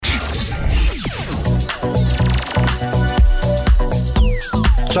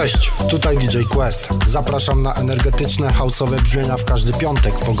Cześć, tutaj DJ Quest. Zapraszam na energetyczne, house'owe brzmienia w każdy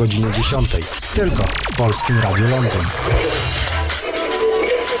piątek po godzinie 10. Tylko w Polskim Radiu Londyn.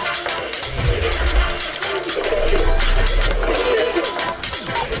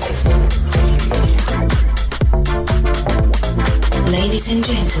 Ladies and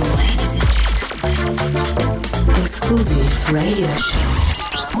gentlemen, exclusive radio show.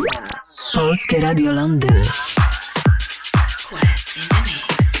 Polskie Radio Londyn. Quest in the mix.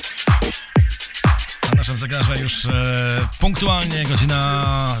 Na naszym zegarze już punktualnie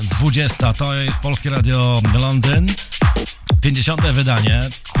godzina 20. To jest Polskie Radio Londyn. 50. wydanie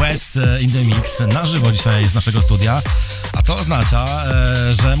Quest in the Mix na żywo dzisiaj z naszego studia, a to oznacza,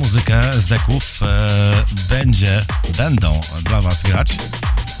 że muzykę z deków będą dla Was grać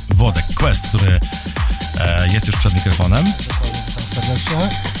Włodek Quest, który jest już przed mikrofonem. Serdecznie.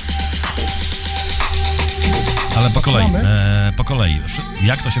 Ale po kolei,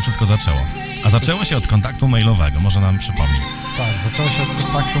 jak to się wszystko zaczęło? A zaczęło się od kontaktu mailowego, może nam przypomnij. Tak, zaczęło się od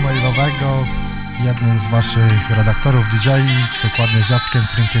kontaktu mailowego z jednym z waszych redaktorów DJ, dokładnie z Jackiem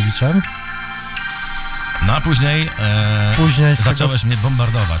Trynkiewiczem. No a później zacząłeś mnie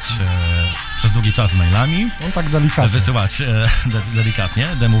bombardować przez długi czas mailami. On tak delikatnie. Wysyłać delikatnie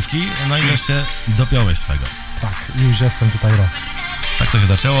demówki, no i wreszcie dopiąłeś swego. Tak, i już jestem tutaj rok. Tak to się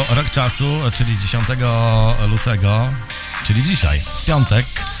zaczęło. Rok czasu, czyli 10 lutego, czyli dzisiaj, w piątek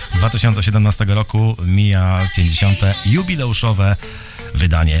 2017 roku mija 50. jubileuszowe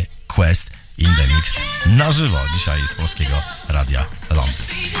wydanie Quest in the Mix na żywo dzisiaj z Polskiego Radia Londyn.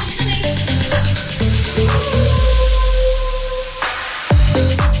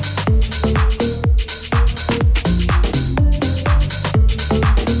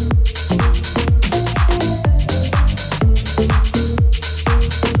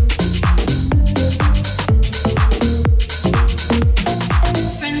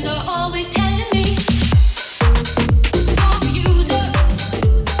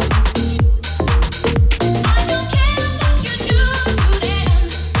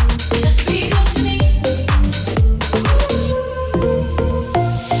 Just be good to me.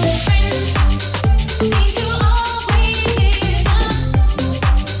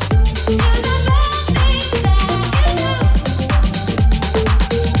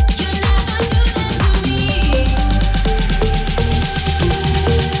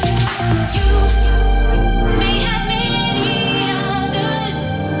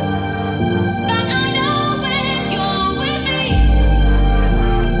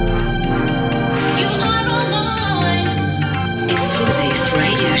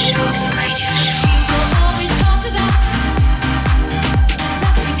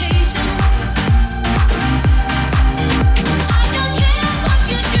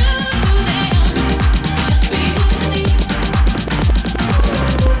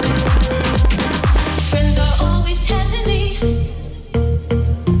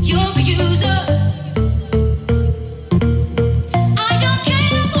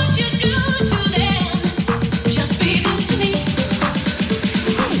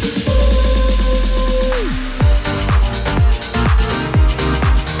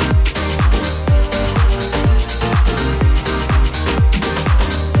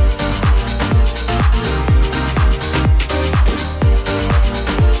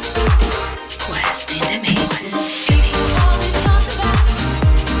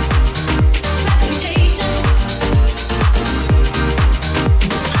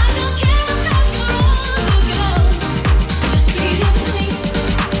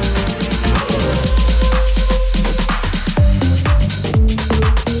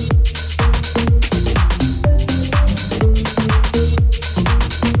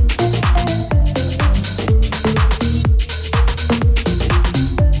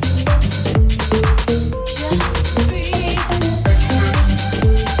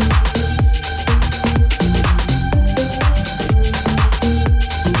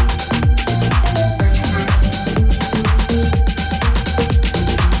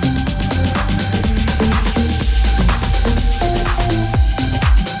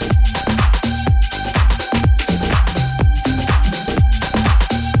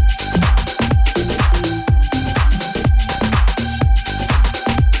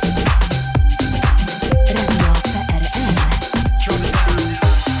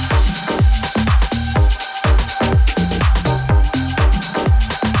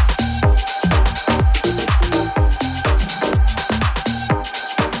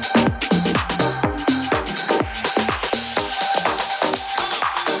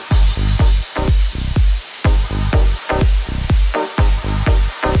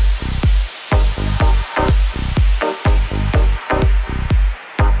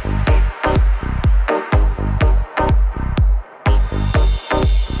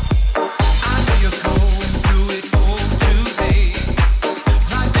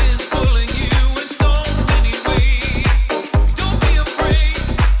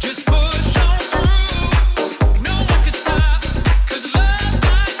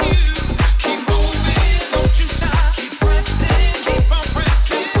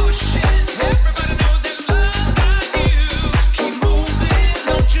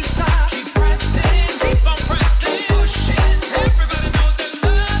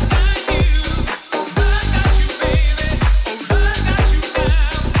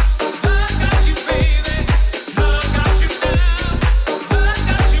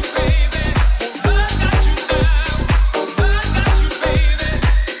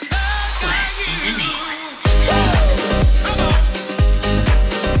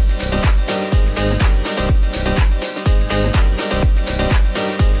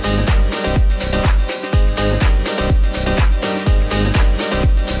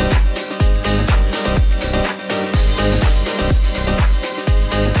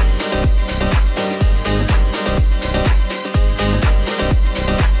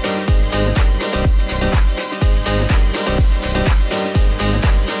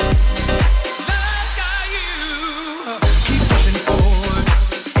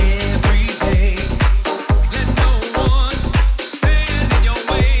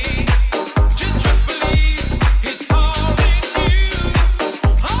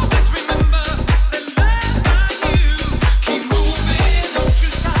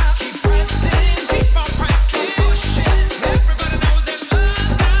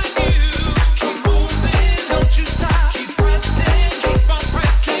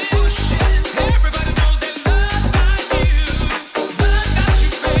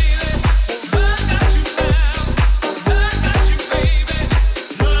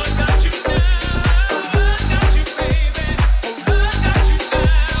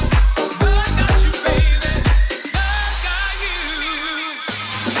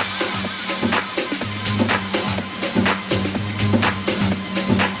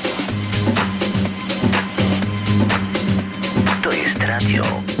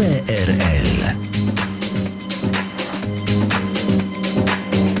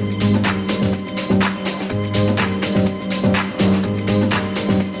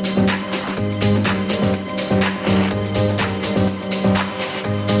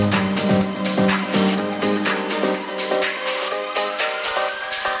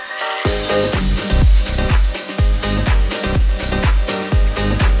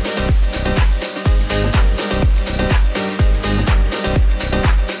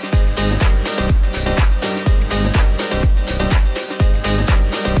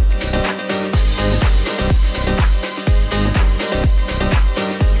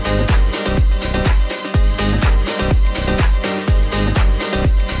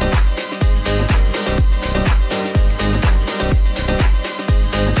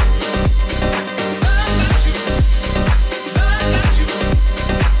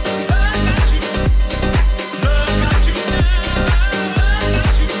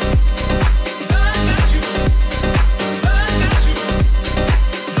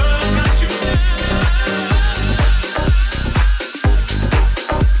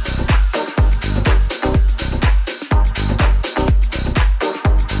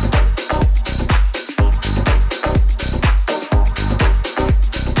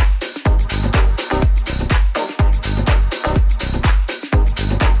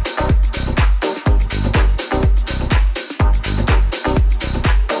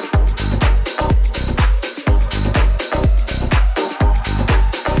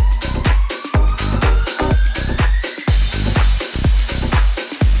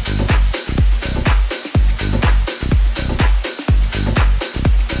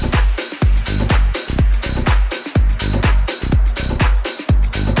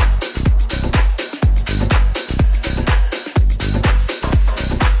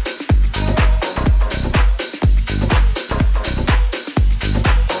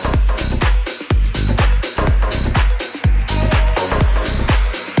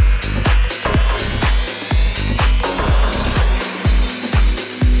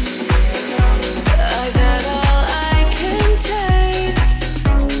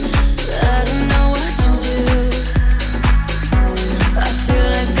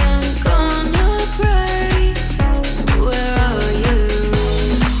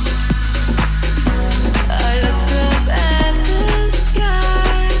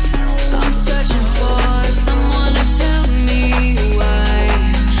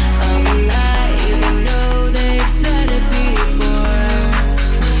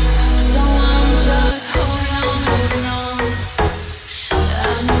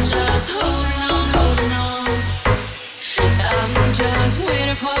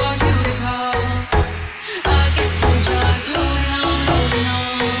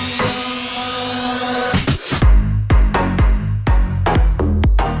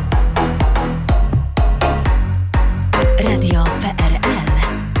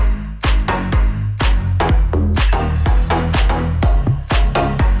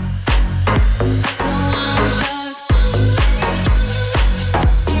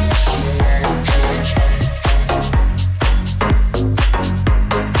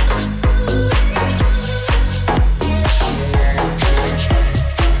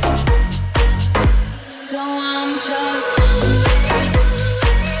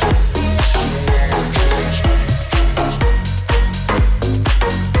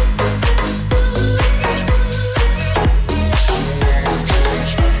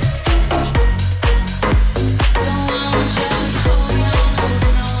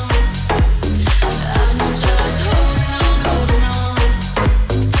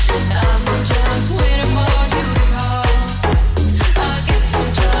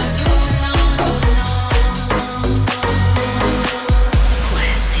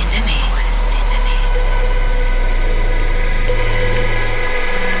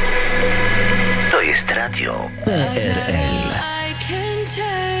 Radio PRL.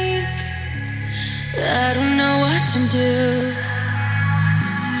 I don't know what to do.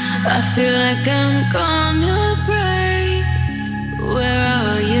 I feel like I'm gonna break. Where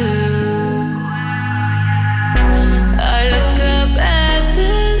are you? I look up at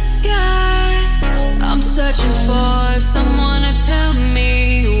the sky. I'm searching for someone to tell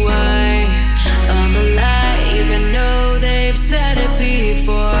me why I'm alive, and know they've said it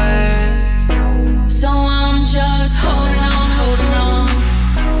before. So I'm just holding on, holding on.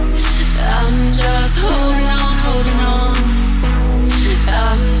 I'm just holding on, holding on.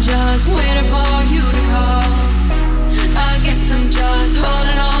 I'm just waiting for you to call. I guess I'm just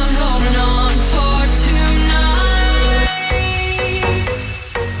holding on for tonight.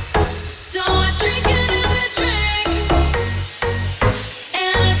 So I drink another drink,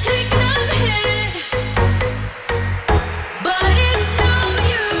 and I take another hit, but it's no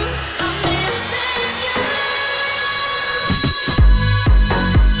use, I'm missing you.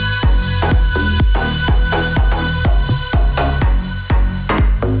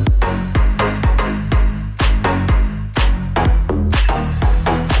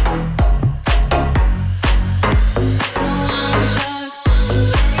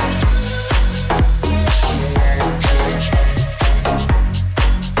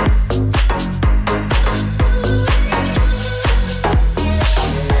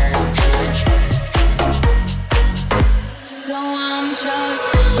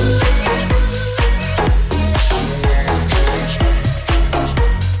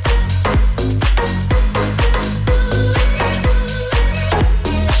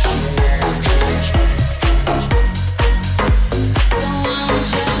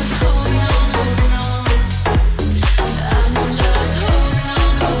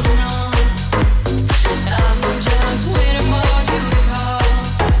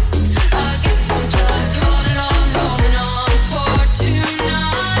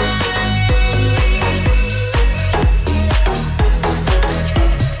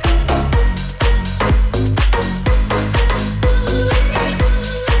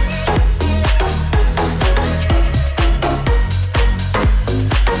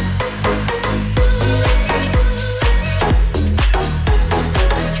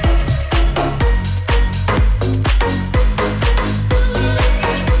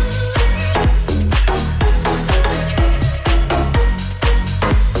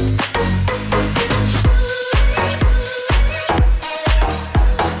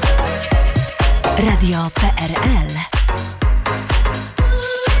 Radio PRL.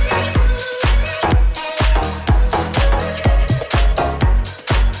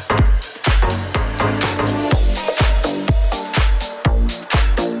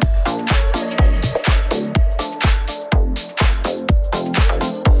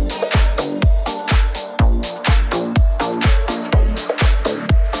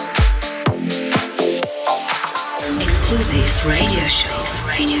 Exclusive radio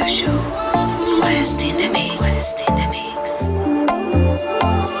show. Quest in the mix.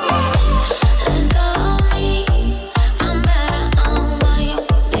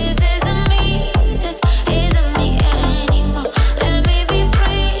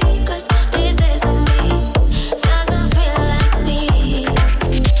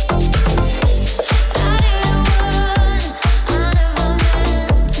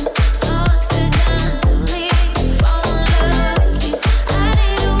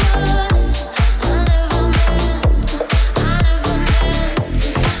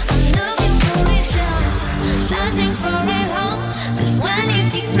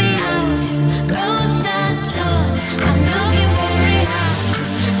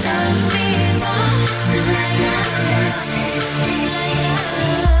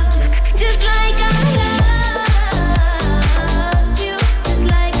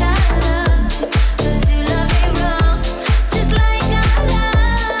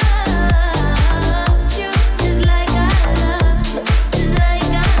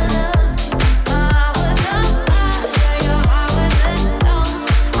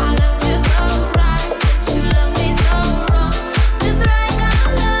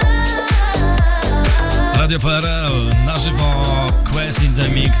 Radio PRL, na żywo Quest in the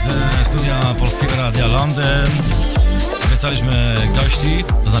Mix ze studia Polskiego Radia Londyn. Obiecaliśmy gości,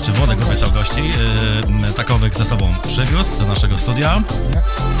 to znaczy Włodek obiecał gości, takowych ze sobą przywiózł do naszego studia,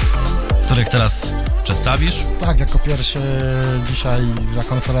 których teraz przedstawisz. Tak, jako pierwszy dzisiaj za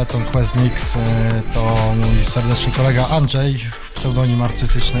konsoletą Quest Mix to mój serdeczny kolega Andrzej, pseudonim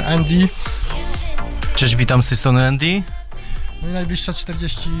artystyczny ANDE. Cześć, witam z tej strony ANDE. No i najbliższe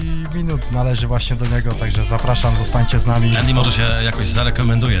 40 minut należy właśnie do niego, także zapraszam, zostańcie z nami. Andy, może się jakoś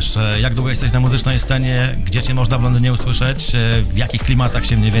zarekomendujesz? Jak długo jesteś na muzycznej scenie? Gdzie cię można w Londynie usłyszeć? W jakich klimatach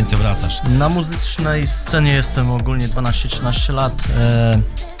się mniej więcej wracasz? Na muzycznej scenie jestem ogólnie 12-13 lat.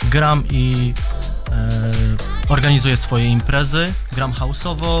 Gram i organizuję swoje imprezy. Gram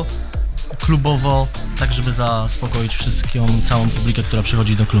house'owo, klubowo, tak żeby zaspokoić całą publikę, która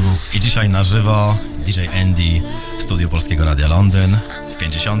przychodzi do klubu. I dzisiaj na żywo DJ Andy w studiu Polskiego Radia Londyn w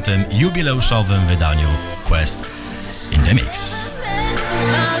 50. jubileuszowym wydaniu Quest in the Mix.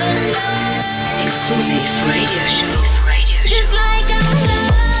 Exclusive radio show. Just like I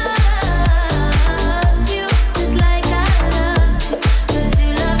love you, just like I loved you, 'cause you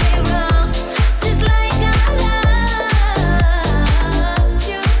love me wrong. Just like I loved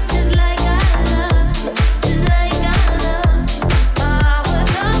you, just like I loved you, just like I loved you. I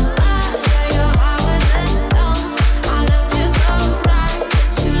was on fire, your heart was a stone. I loved you so right,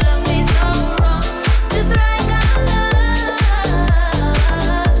 but you love me so wrong. Just like I loved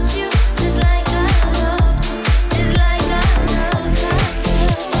you, just like I loved you, just like I loved you.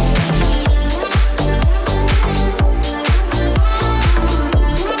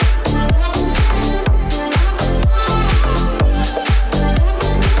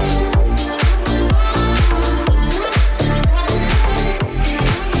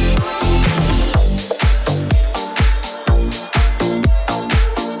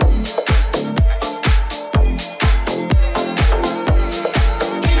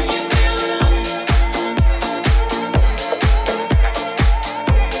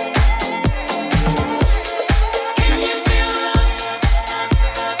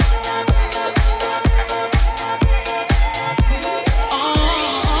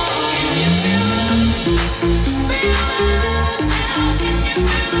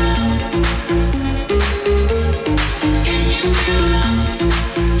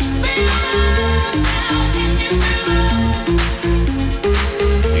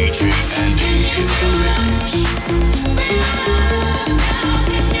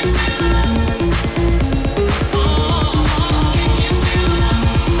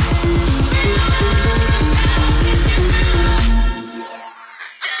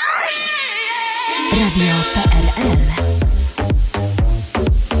 Radio PRL.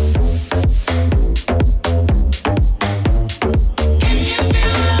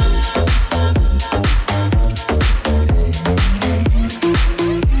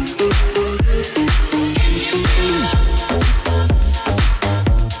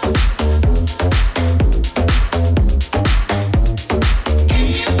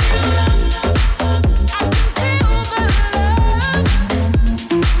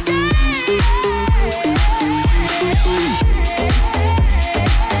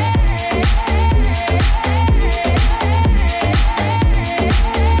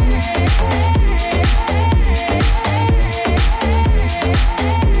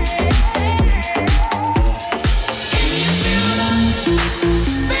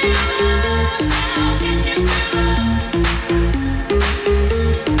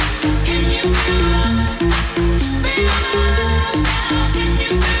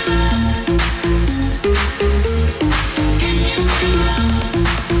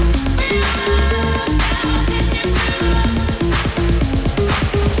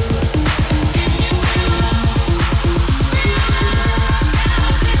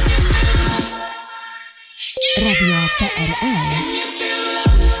 Radio PRL.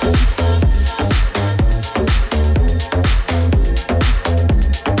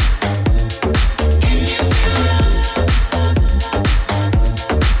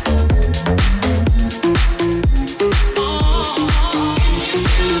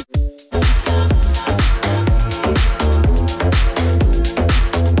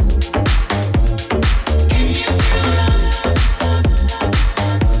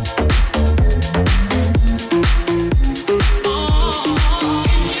 Oh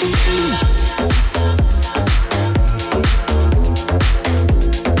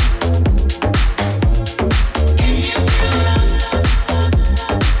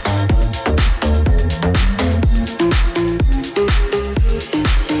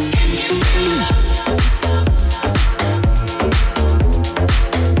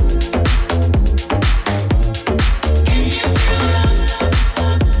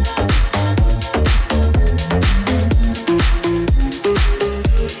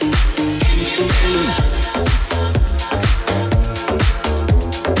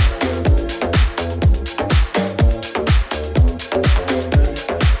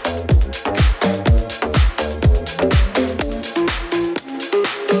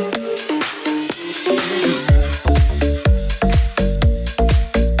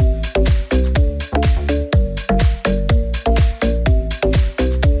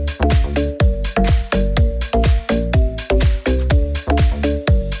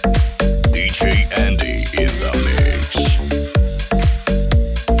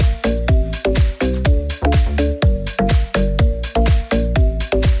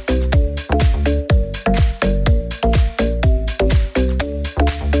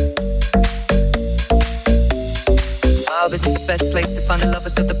find the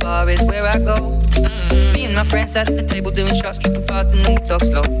lovers at the bar is where I go. Me and my friends at the table doing shots, tripping fast and then we talk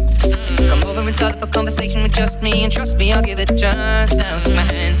slow. Come over and start up a conversation with just me, and trust me, I'll give it a chance. Now take my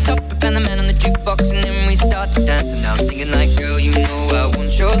hand, stop it, and the man on the jukebox, and then we start to dance. And now I'm singing like, girl, you know I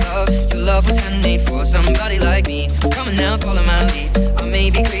want your love. Your love was handmade for somebody like me. Come on now, follow my lead. I may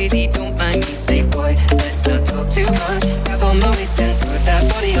be crazy, don't mind me. Say, boy, let's not talk too much. Grab on my waist and put that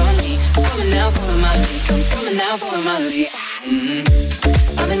body on me. Come on now, follow my lead. Come on now, follow my lead.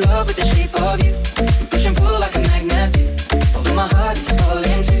 I'm in love with the shape of you. We push and pull like a magnet do. Although my heart is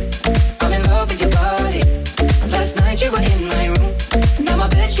falling too. I'm in love with your body. Last night you were in my room. Now my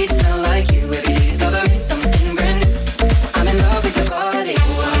bedsheets smell like you. Every day discovering something brand new. I'm in love with your body.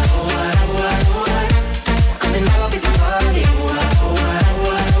 I'm in love with your body.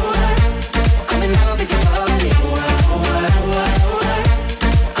 I'm in love with your body.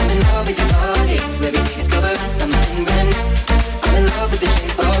 I'm in love with your body. Every day discovering something brand new. I'm in love with the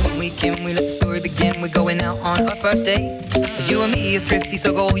shape of when we can. We let the story begin. We're going out on our first date. You and me are thrifty,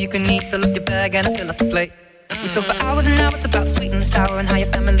 so go all you can eat. Fill up your bag and I fill up the plate. We talk for hours and hours about the sweet and the sour and how your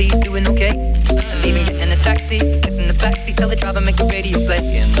family's doing okay. And even getting a taxi, kissing the backseat, tell the driver make the radio play.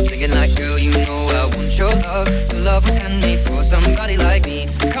 And I'm singing like, girl, you know I want your love. Your love was handmade for somebody like me.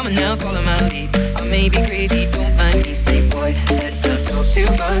 Come on now, follow my lead. I may be crazy, don't mind me. Say, boy, let's not talk too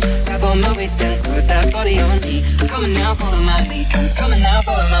much. Grab on my waist and put that body on me. Come on now, follow my lead. Come on now,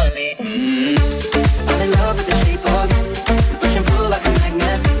 follow my lead. I'm in love with the shape of you. We push and pull like a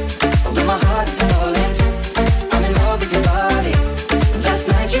magnet do. Although my heart is falling too. I'm in love with your body. Last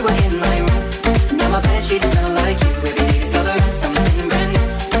night you were in my room. Now my bedsheets smell like you. Every day discovering something brand new.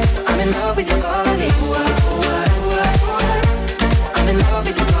 I'm in love with your body. I'm in love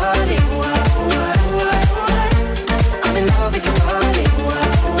with your body. I'm in love with your body.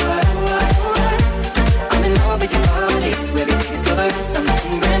 I'm in love with your body. Every day discovering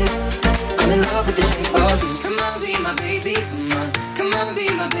something brand new. I'm in love with the shape of you. Come on, be my baby, come on. Come on, be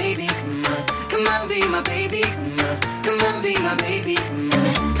my baby, come on. Come on, be my baby, come on. Come on, be my baby, come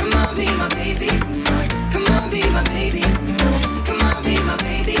on. Come on, be my baby, come on. Come on, be my baby, come on. Come on, be my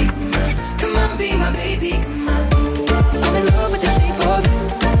baby, come on. Come on, be my baby, come on. I'm in love with the shape of you.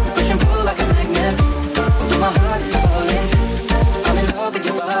 Push and pull like a magnet. Although my heart is falling too. I'm in love with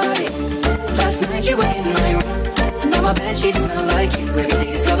your body. Last night you were in my room. Now my bedsheets smell like you. Every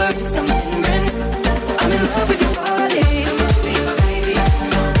day discovering something brand new. I'm in love with your body. Come on, be my baby.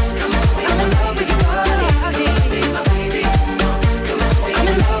 Come on, I'm in love with your body. Come on, be my baby. Come on, I'm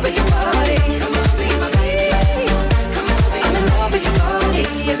in love with your body. Come on, be my baby. Come on,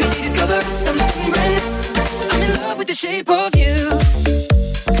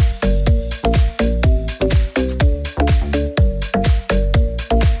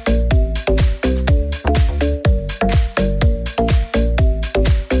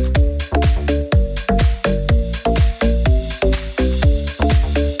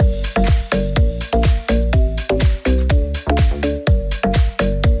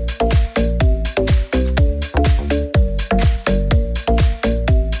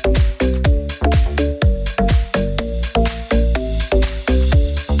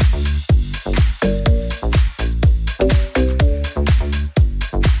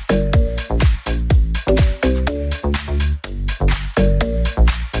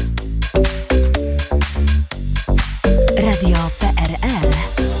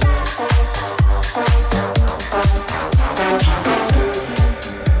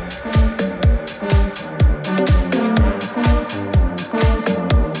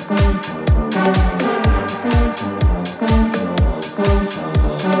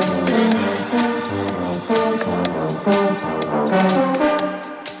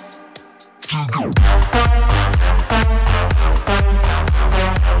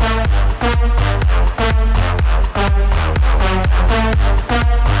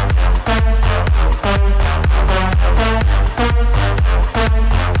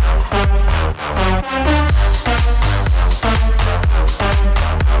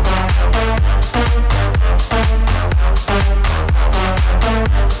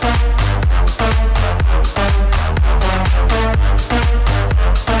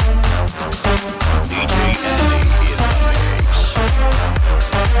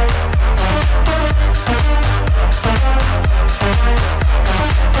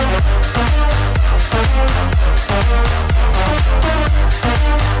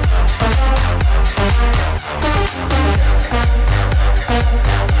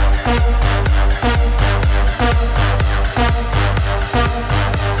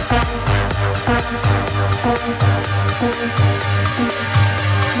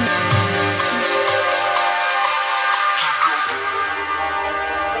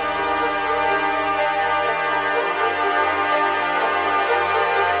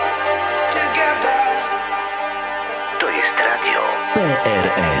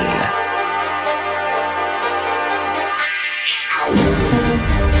 PRL.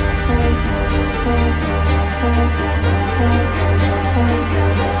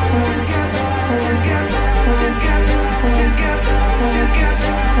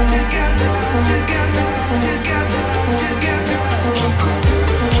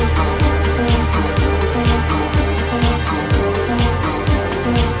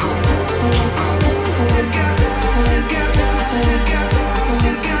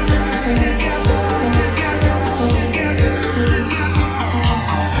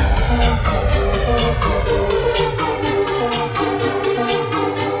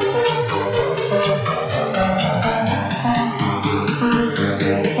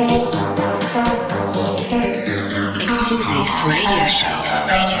 Exclusive radio show.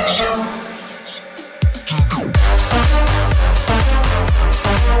 Radio show.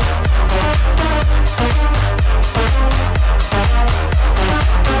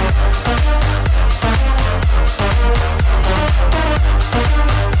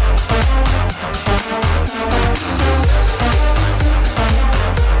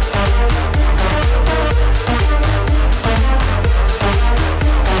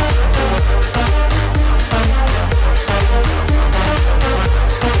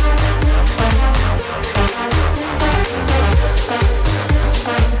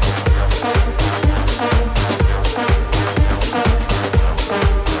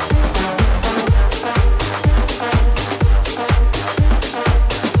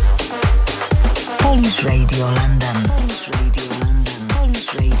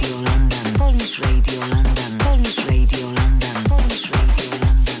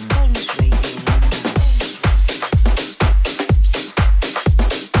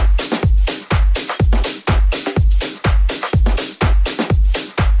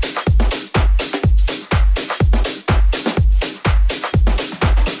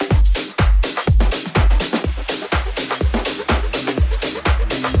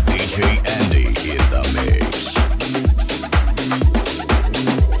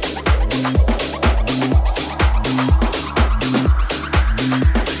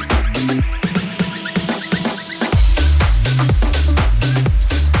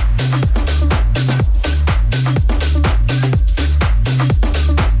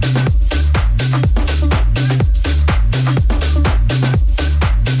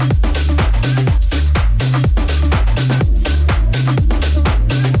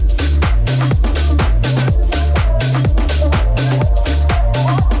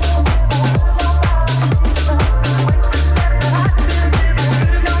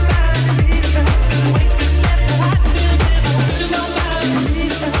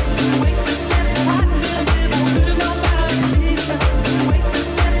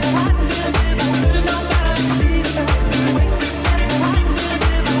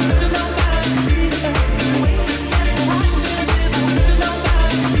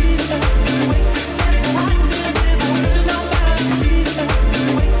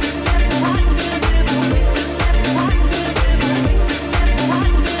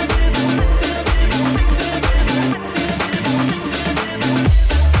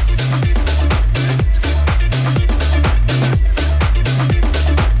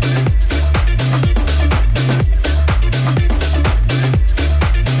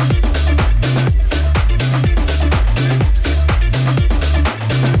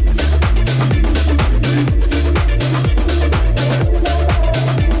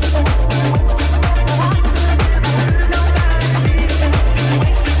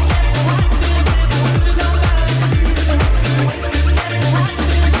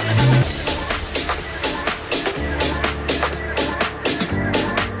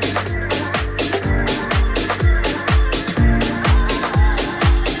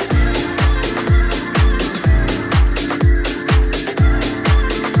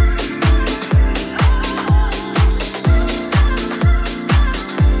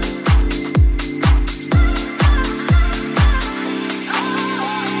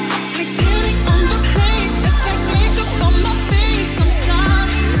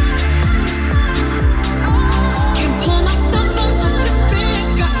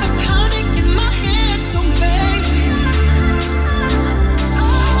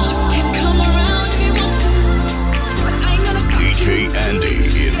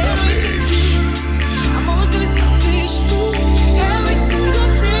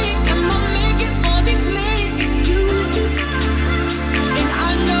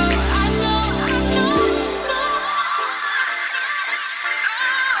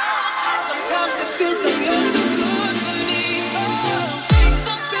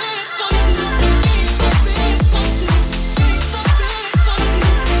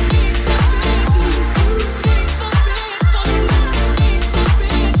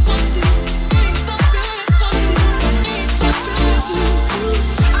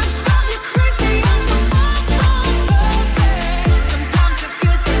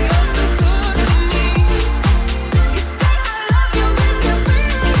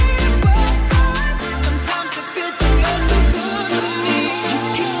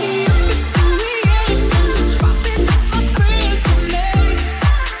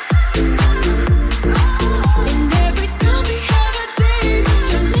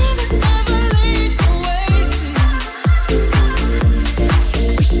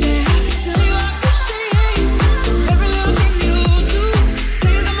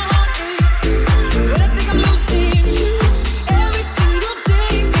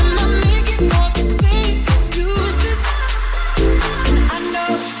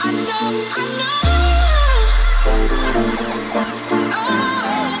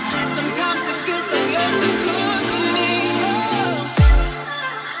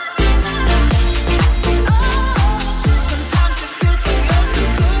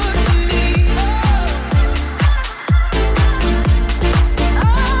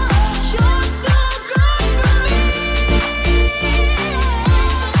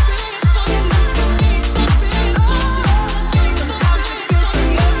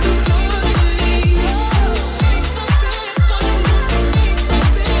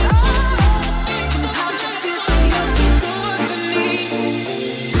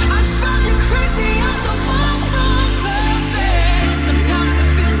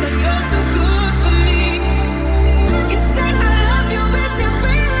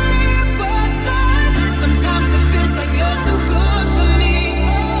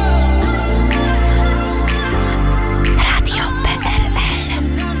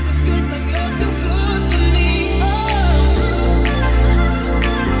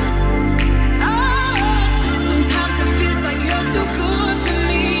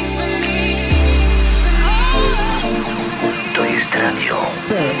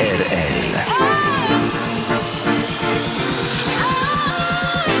 PRL.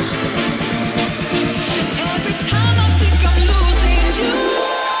 Every time I think I'm losing you.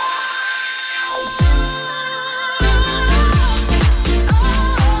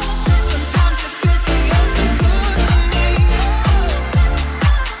 Sometimes it feels like you're too good for me.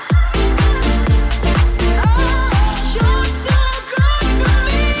 You're too good for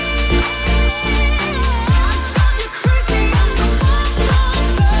me. I drive you crazy, I'm so fucked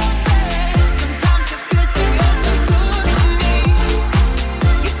up.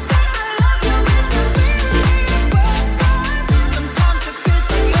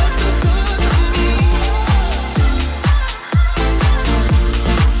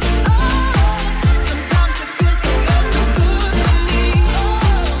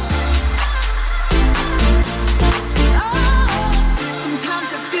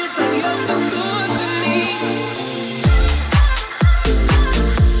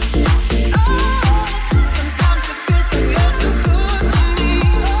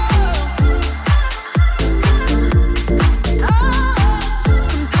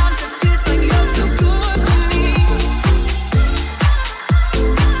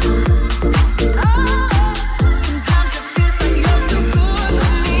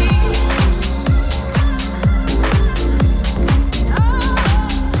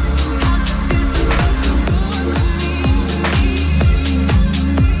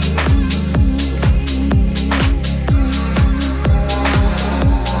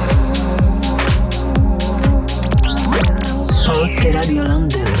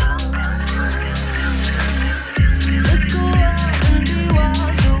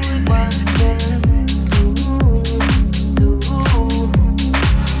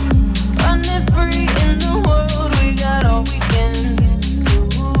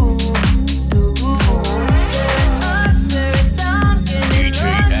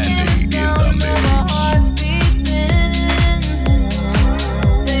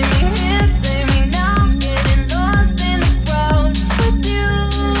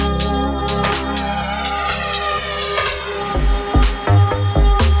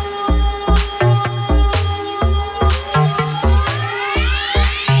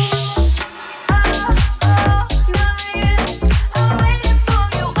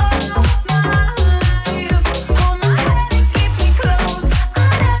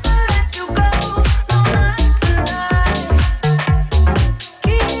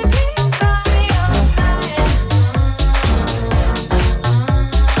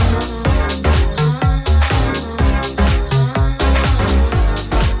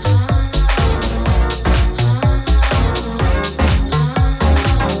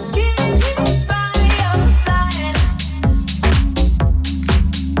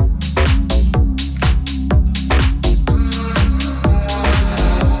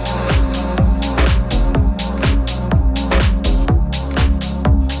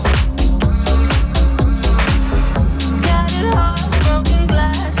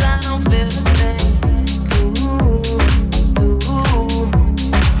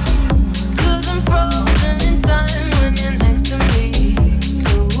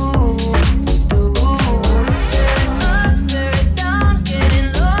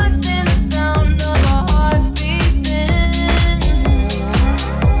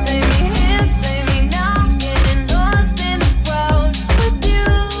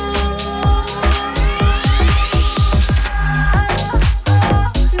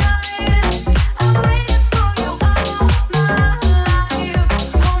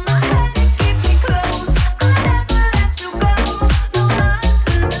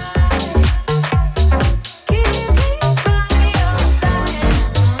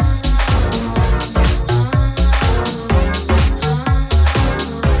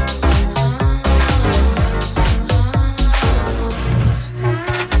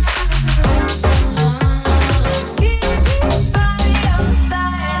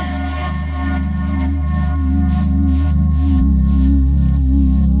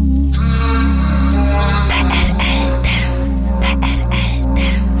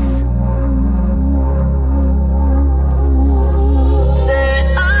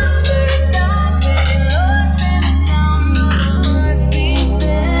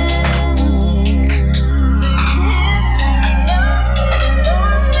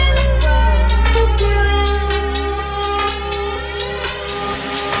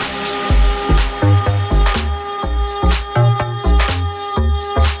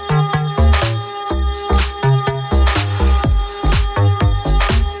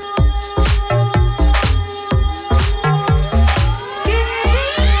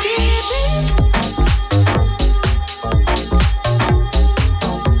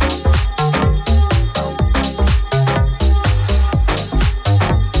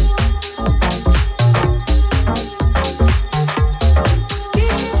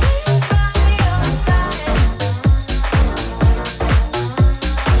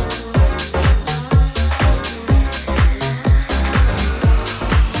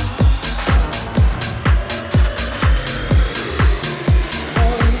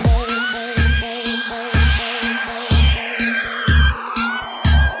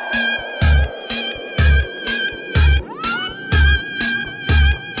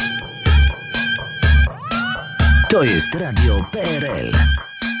 To jest Radio PRL.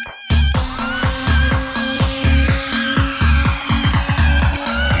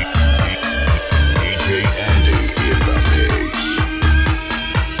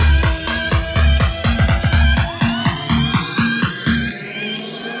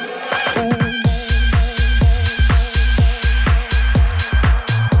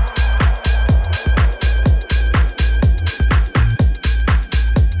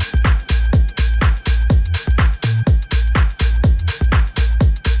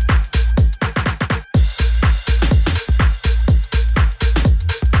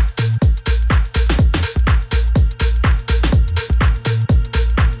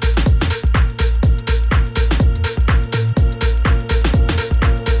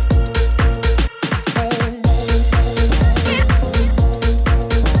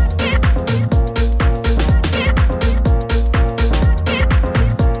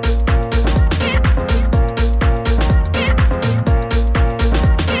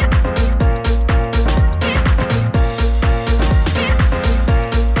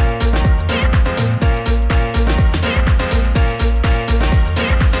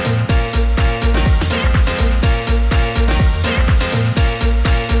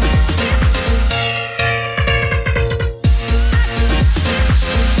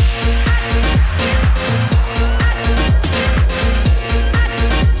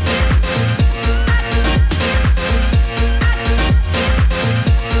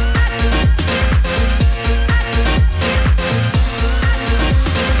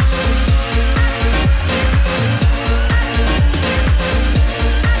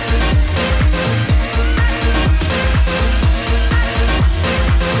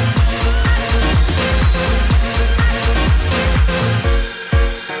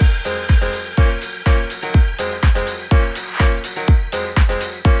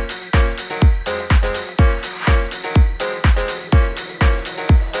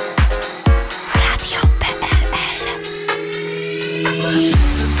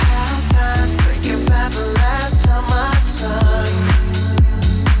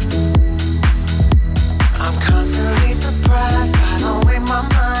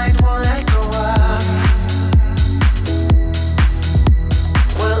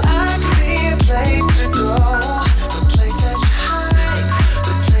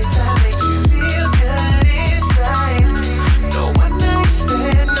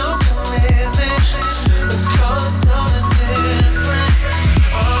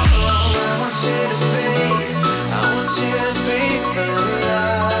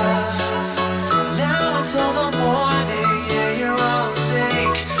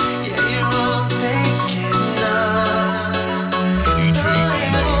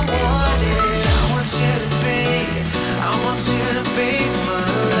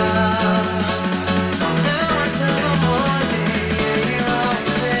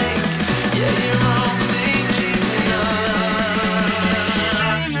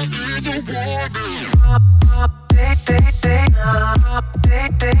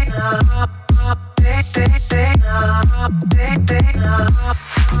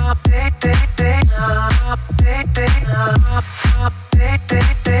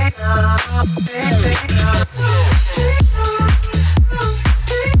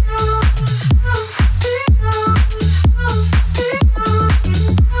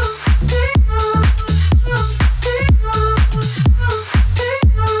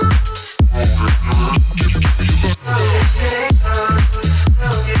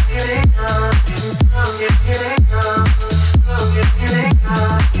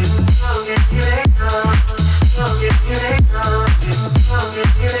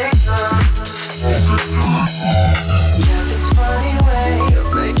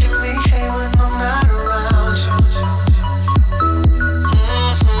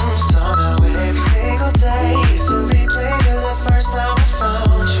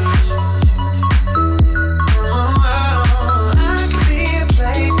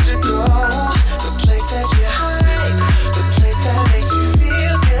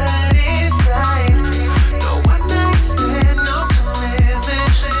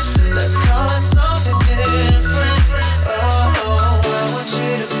 Let's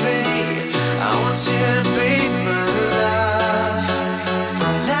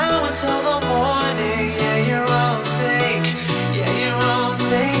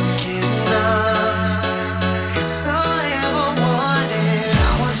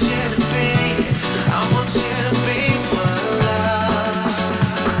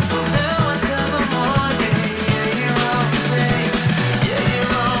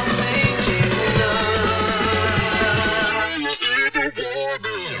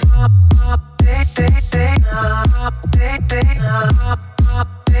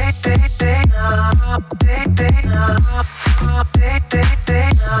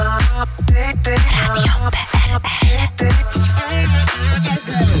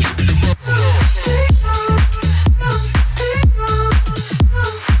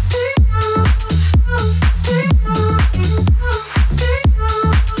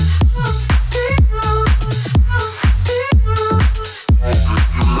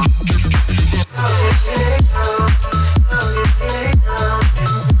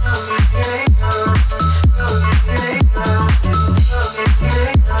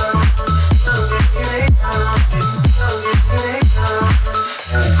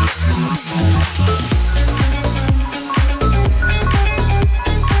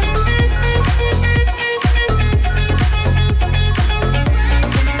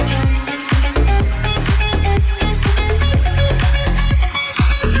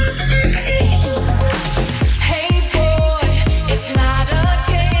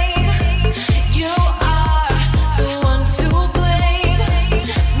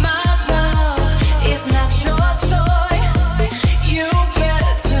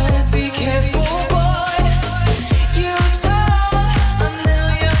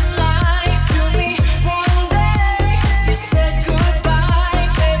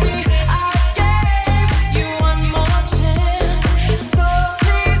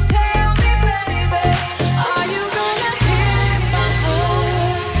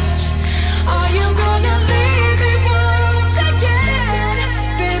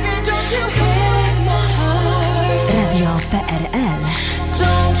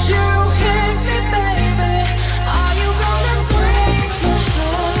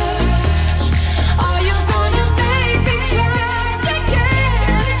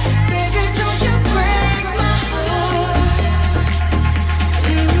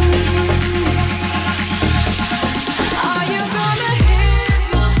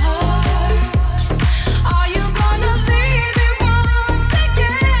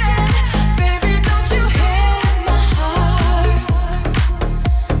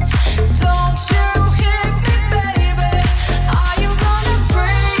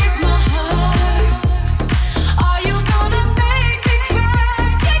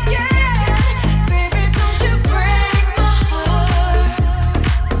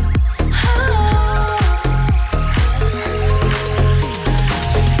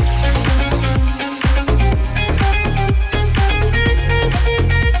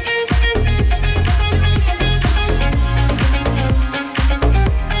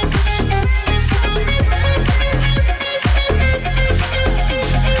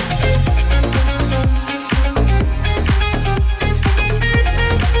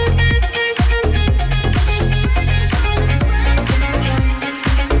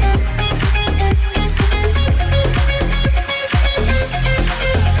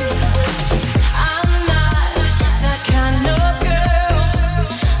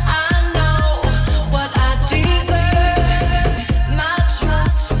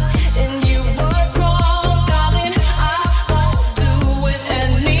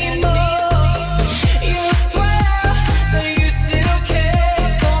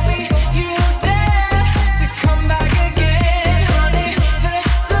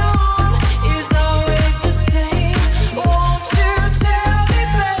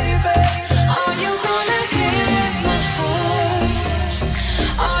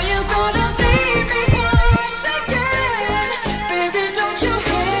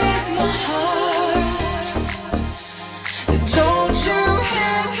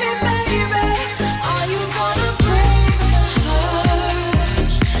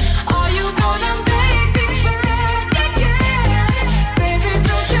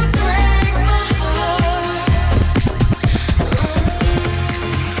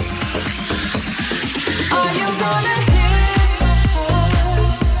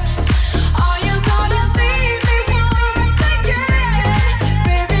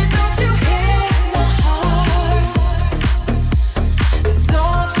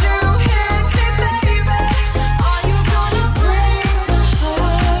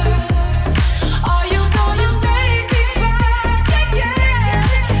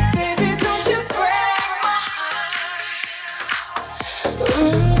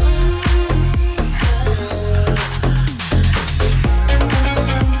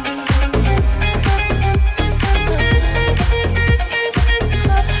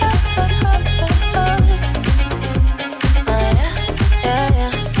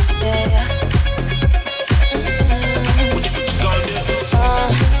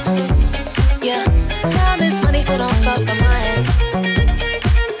off of my mind.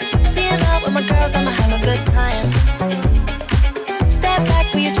 Seeing out with my girls, I'ma have a good time. Step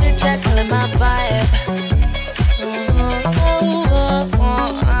back with your chit chat, calling my vibe.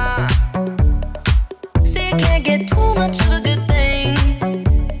 See, you can't get too much of a good thing.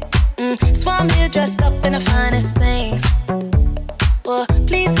 So I'm here dressed up in the finest things. Well,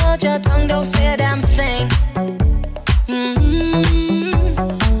 please hold your tongue, don't say a damn thing.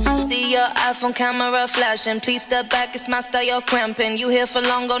 See your iPhone camera flashing. Please step back, it's my style, you're cramping. You here for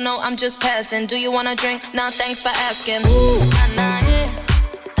long, oh no, I'm just passing. Do you wanna drink? Nah, thanks for asking. Ooh, nah, nah, yeah.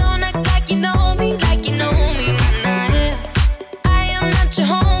 Don't act like you know me, like you know me, nah, nah, yeah. I am not your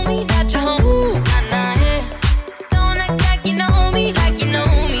homie, not your homie. Ooh, nah, nah, yeah. Don't act like you know me, like you know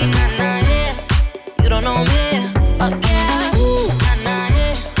me, nah, nah, yeah. You don't know me, oh yeah. Ooh, nah, nah,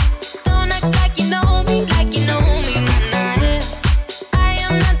 yeah. Don't act like you know me, like you know me, nah, nah, yeah. I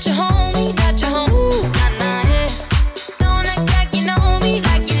am not your homie, not your homie. Ooh, nah, nah, yeah. Don't act like you know me,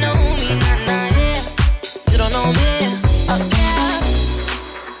 like you know me, nah, nah, yeah. You don't know me, oh yeah.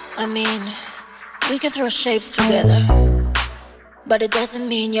 I mean, we could throw shapes together, but it doesn't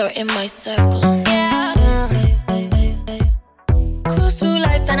mean you're in my circle. Yeah. Cruise through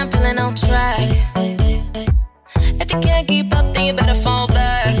life and I'm feeling on track. If you can't keep up, then you better fall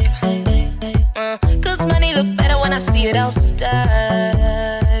back. Cause money look better when I see it all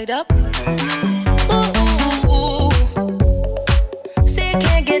stacked up. Ooh, ooh, ooh. See, you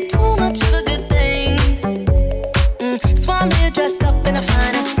can't get too much of a good thing. So I'm here dressed up in the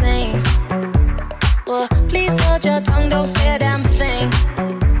finest things. Well, please hold your tongue, don't say a damn thing.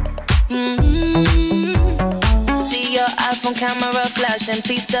 See your iPhone camera flashing.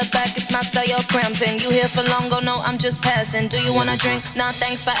 Please step back, it's my style, you're cramping. You here for long, oh no, I'm just passing. Do you wanna drink? Nah,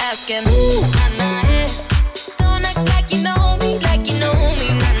 thanks for asking. Ooh, nah, nah, yeah. Don't act like you know me, like you know me,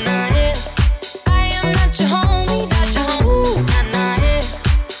 nah, nah, yeah. I am not your homie, not your homie. Ooh, nah, nah, yeah.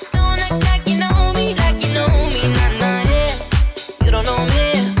 Don't act like you know me, like you know me, nah, nah, yeah. You don't know me,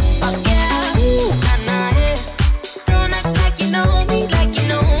 oh yeah. Ooh, nah, nah, yeah. Don't act like you know me, like you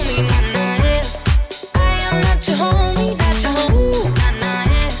know me, nah, nah, yeah. I am not your homie, not your homie. Ooh, nah, nah,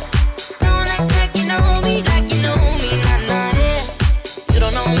 yeah. Don't act like you know me, like you know me, nah, nah, yeah. You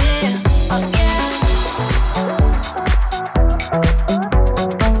don't know me, oh yeah.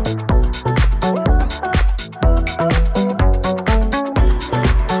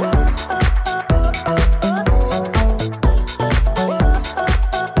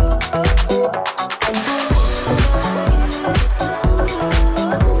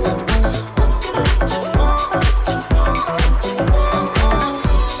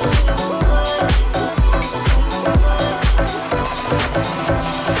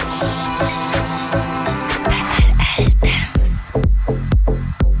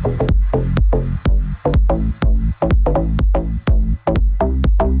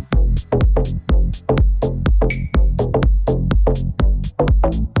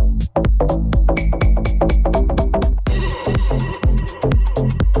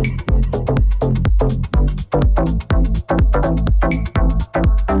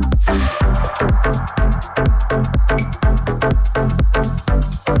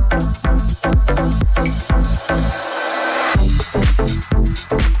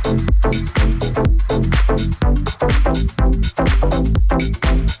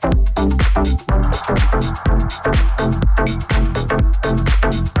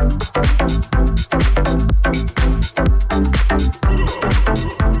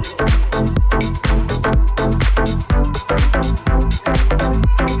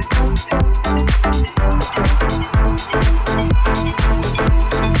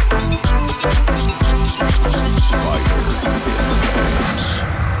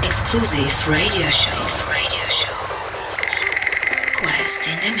 Exclusive radio show. Quest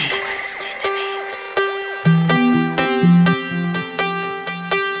in the mix.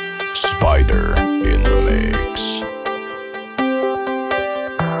 Spider in the mix.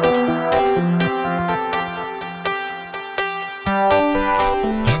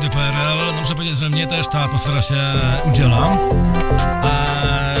 Radio PRL, muszę powiedzieć, że mnie też ta atmosfera się udziela.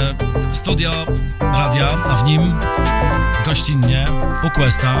 Studio radia, a w nim gościnnie u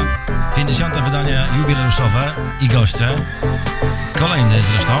Questa 50. wydanie jubileuszowe i goście. Kolejny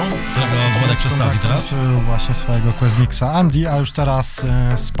zresztą, którego Władek przedstawi teraz. Właśnie swojego Quest Mixa ANDE, a już teraz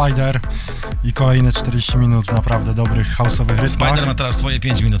Spider i kolejne 40 minut naprawdę dobrych house'owych rytmach. Spider ma teraz swoje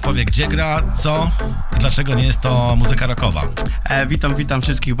 5 minut. Powie, gdzie gra, co i dlaczego nie jest to muzyka rockowa. Witam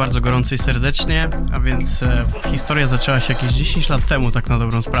wszystkich bardzo gorąco i serdecznie, a więc historia zaczęła się jakieś 10 lat temu, tak na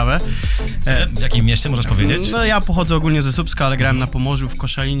dobrą sprawę. W jakim jakim mieście, możesz powiedzieć? No ja pochodzę ogólnie ze Słupska, ale grałem na Pomorzu, w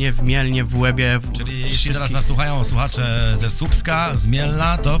Koszalinie, w Mielnie, w Łebie. Czyli jeśli teraz nas słuchają słuchacze ze Słupska, z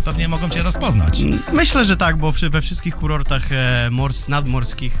Mielna, to pewnie mogą cię rozpoznać. Myślę, że tak, bo we wszystkich kurortach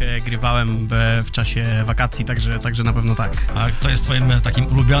nadmorskich grywałem w czasie wakacji, także na pewno tak. A kto jest twoim takim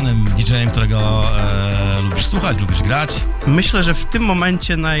ulubionym DJ-em, którego lubisz słuchać, lubisz grać? Myślę, że w tym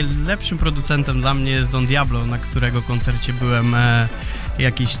momencie najlepszym producentem dla mnie jest Don Diablo, na którego koncercie byłem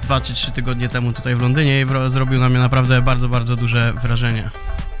jakieś 2 czy 3 tygodnie temu tutaj w Londynie i zrobił na mnie naprawdę bardzo, bardzo duże wrażenie.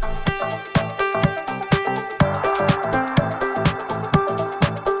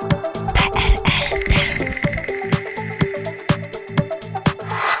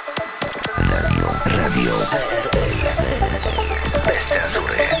 Radio bez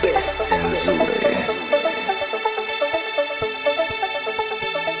cenzury. Bez cenzury.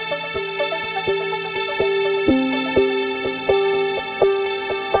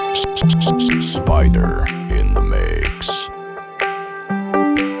 Spider in the mix.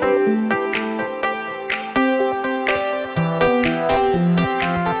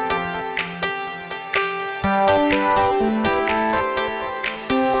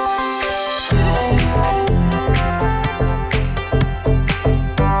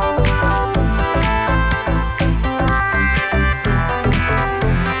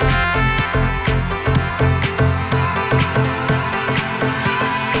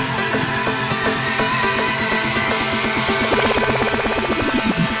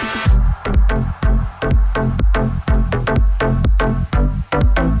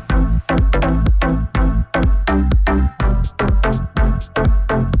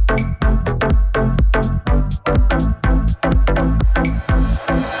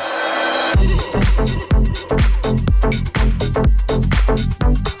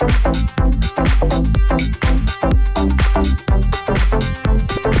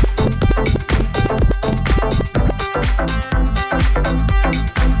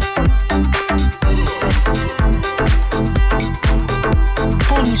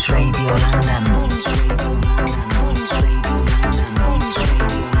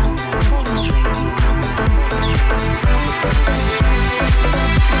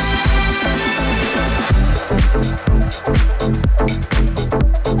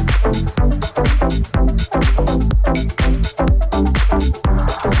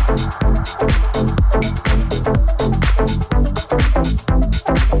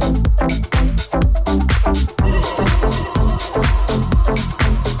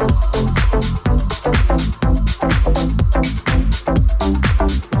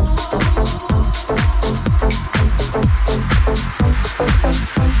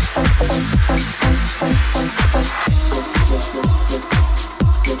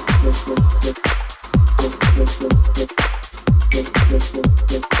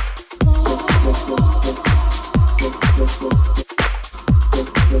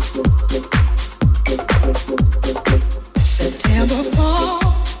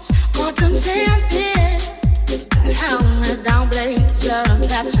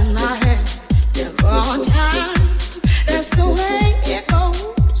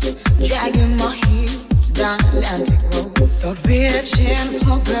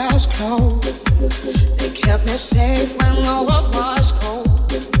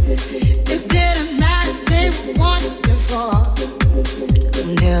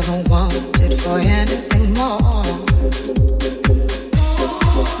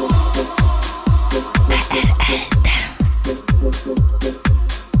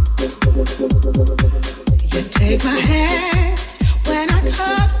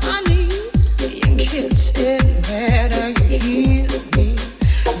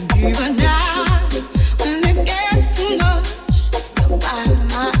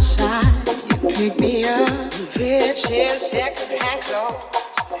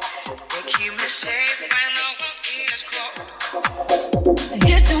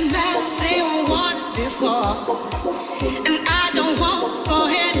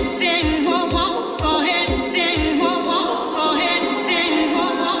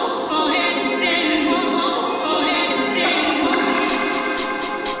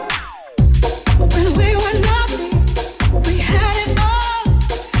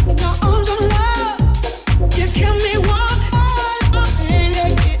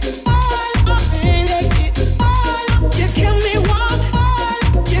 Thing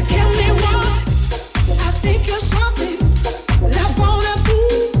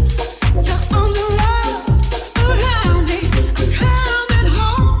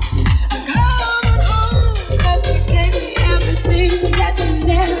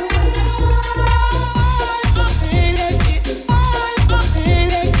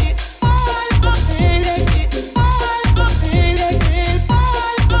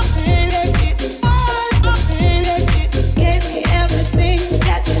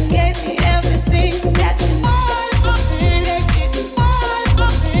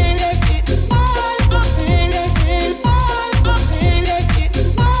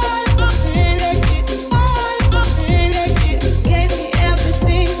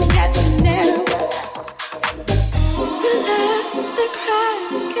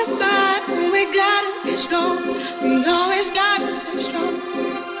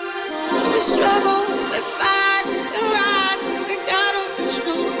struggle, we fight, we rise, we gotta be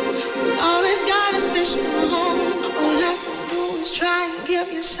strong. We always gotta stay strong. All I can do is try and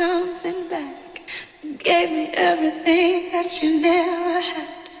give you something back. You gave me everything that you never had.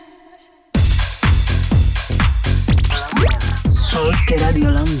 Polskie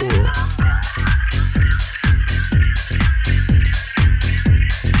Radio Londyn.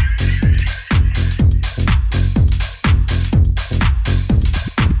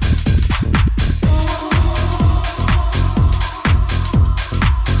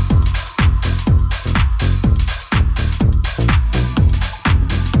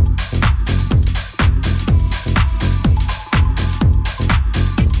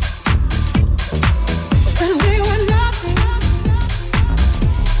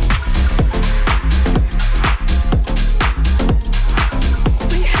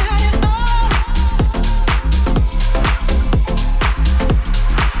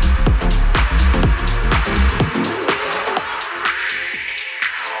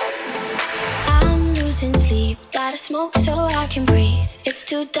 Smoke so I can breathe. It's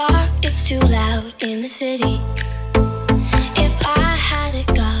too dark, it's too loud in the city. If I had a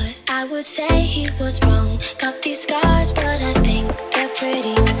god, I would say he was wrong. Got these scars, but I think they're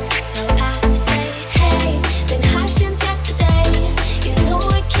pretty. So I say, hey, been high since yesterday. You know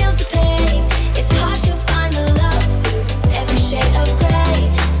it kills the pain. It's hard to find the love through every shade of gray.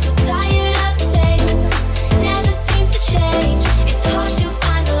 So tired of the same, never seems to change. It's hard to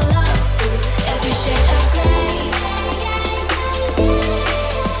find the love through every shade of gray.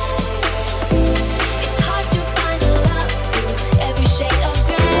 It's hard to find the love through every shade of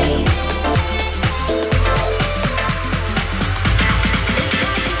gray.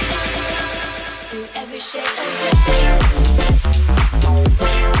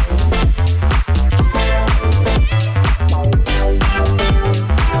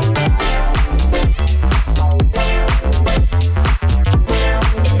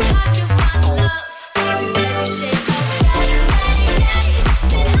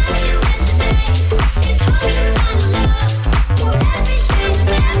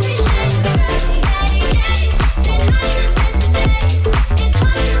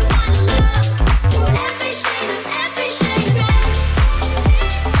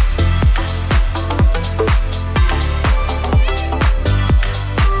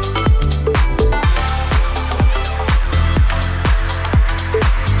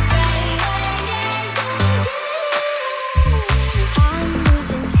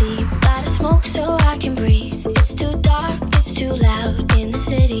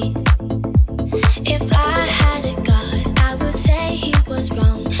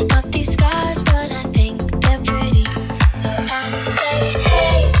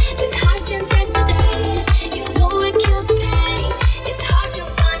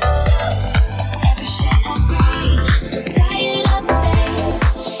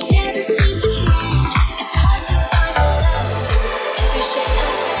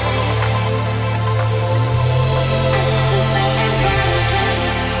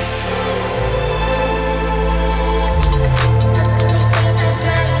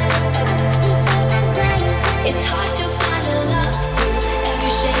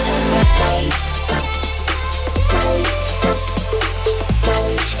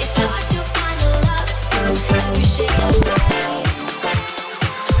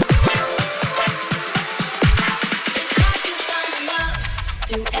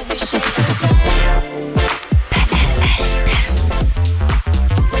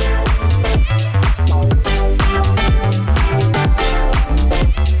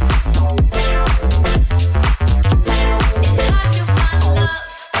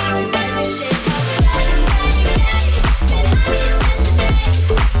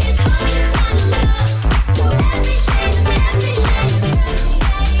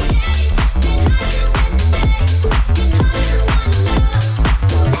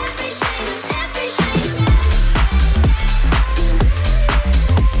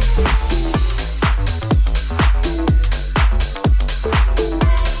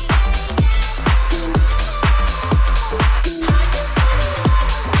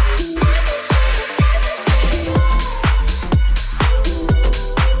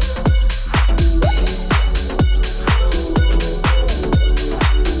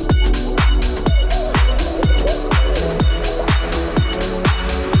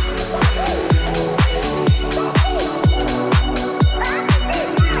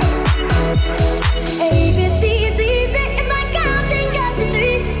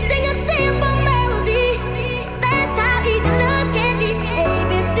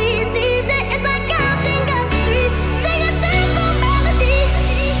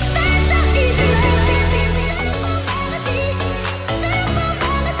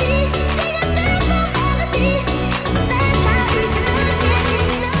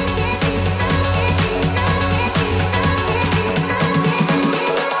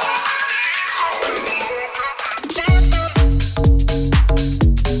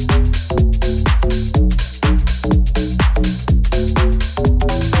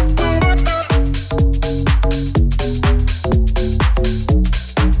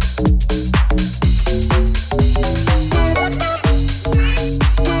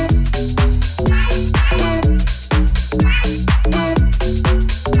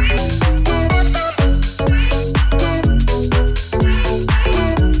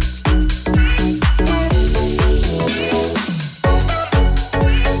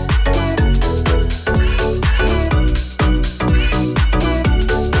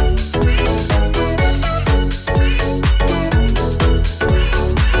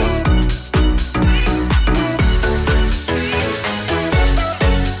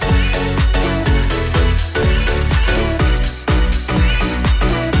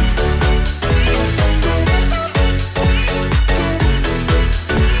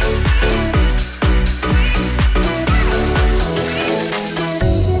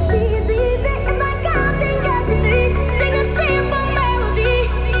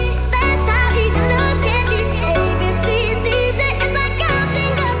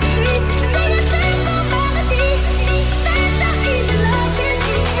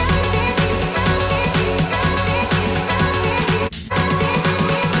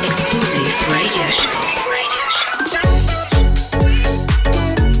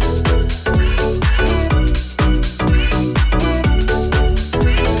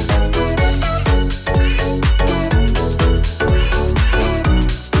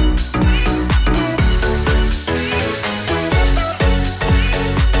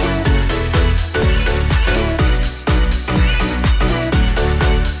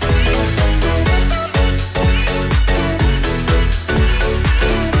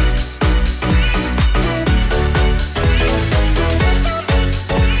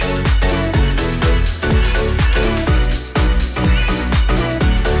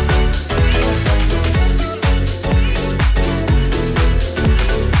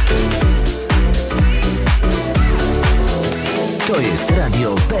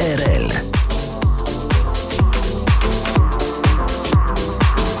 PRL.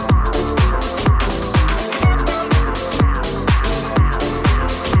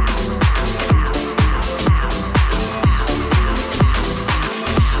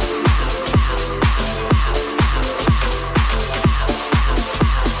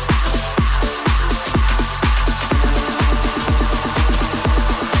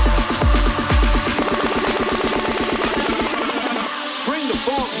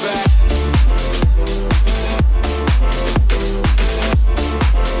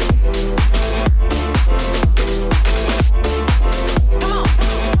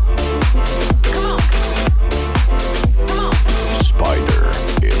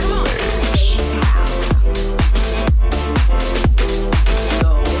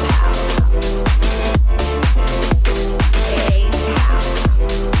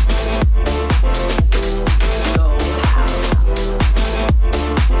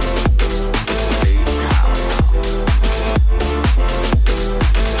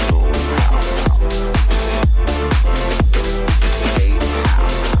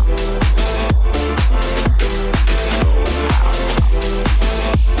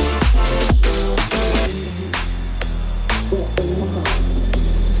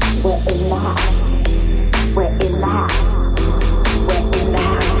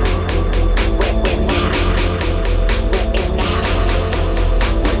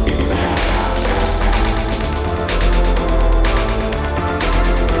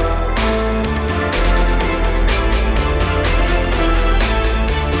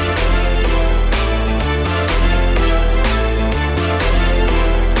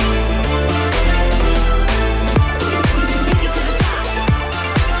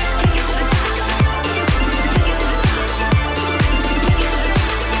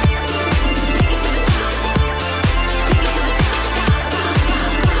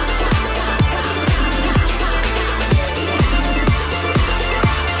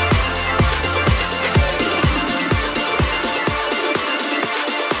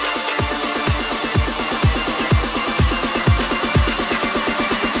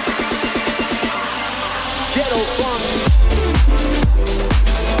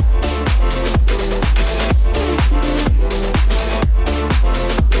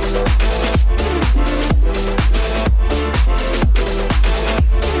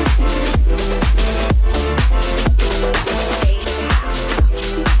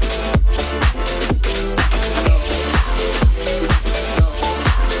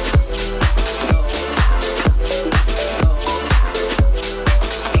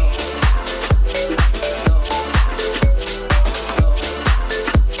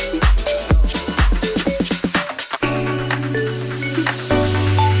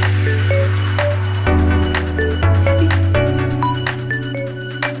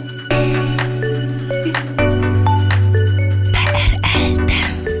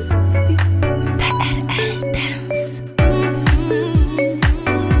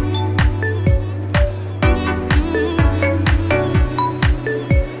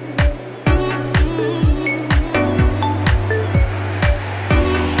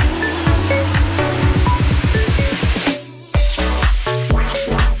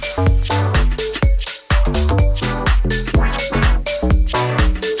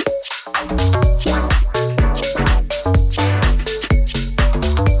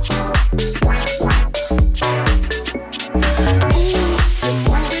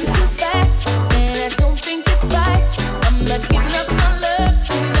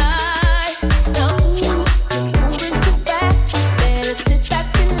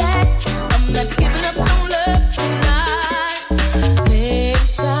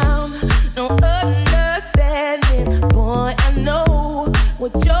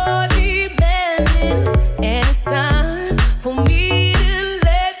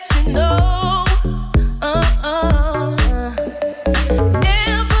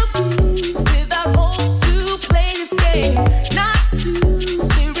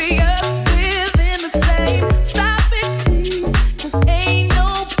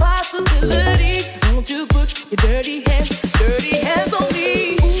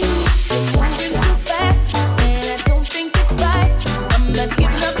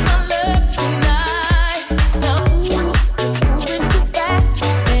 Giving up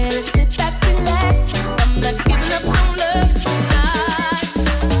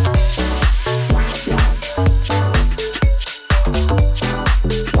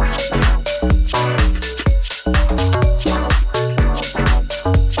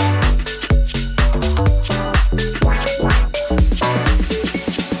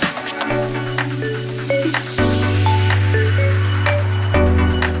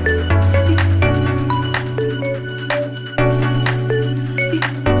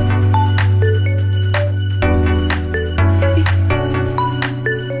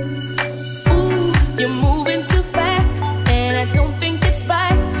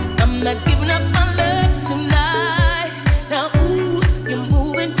I'm not giving up on love tonight. Now, ooh, you're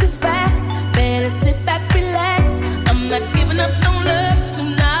moving too fast. Better sit back, relax. I'm not giving up on love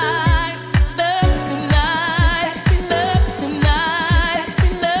tonight. Love tonight. Love tonight.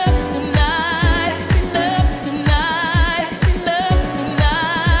 Love tonight. Love tonight. Love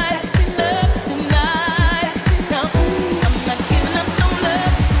tonight. Love tonight. Now, ooh, I'm not giving up on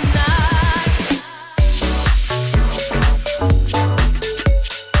love tonight.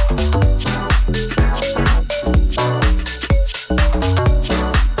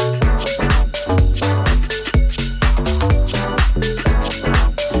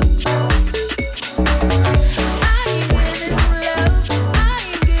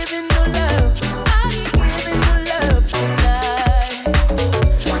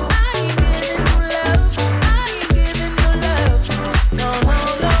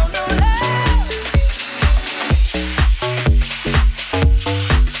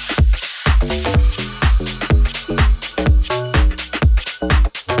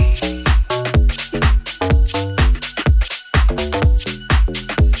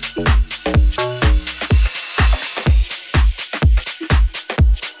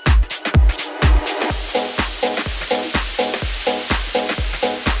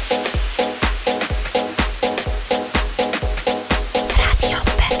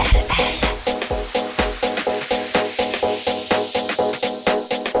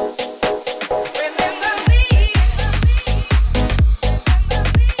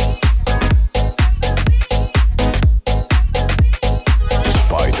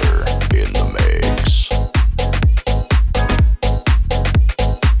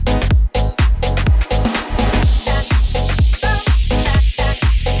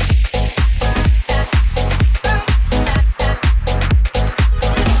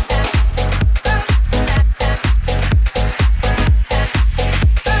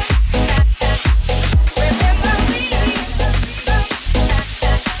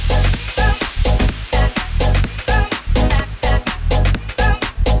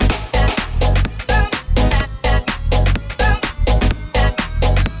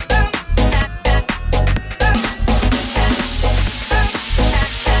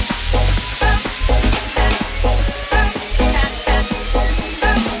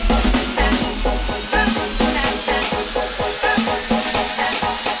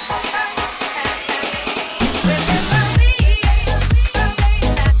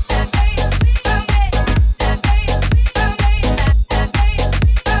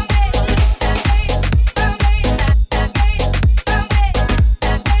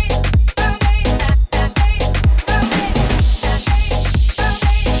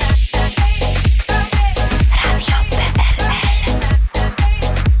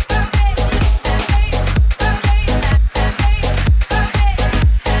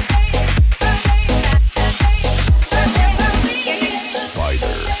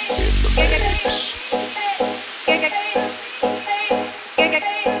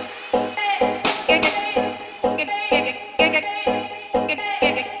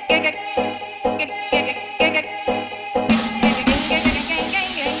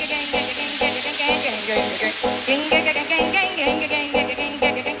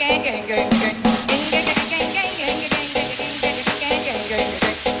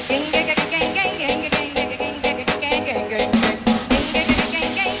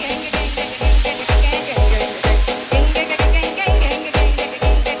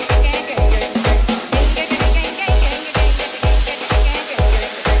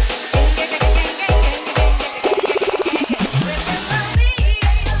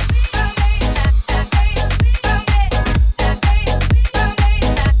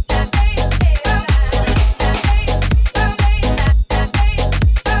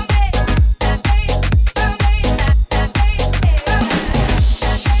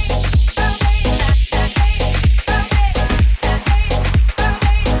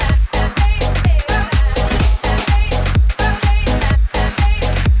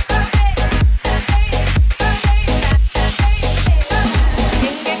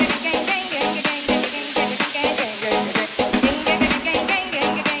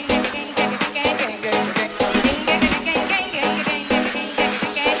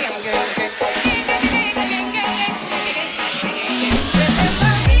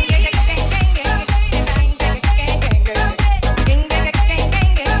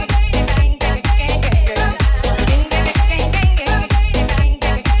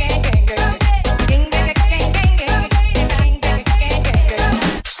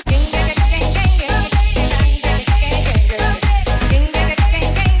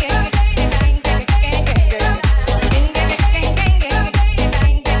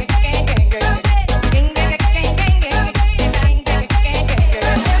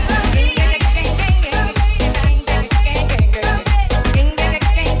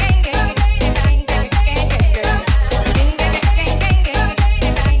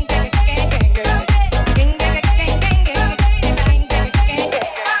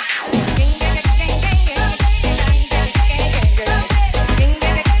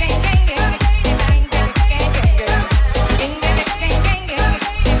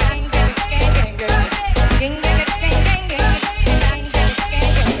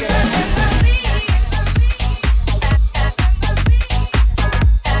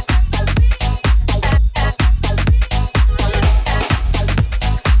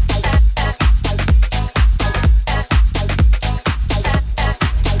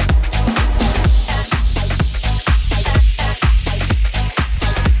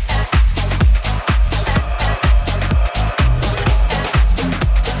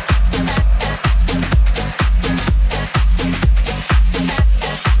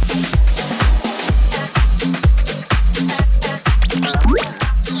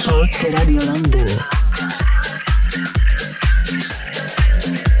 Polskie Radio Londyn.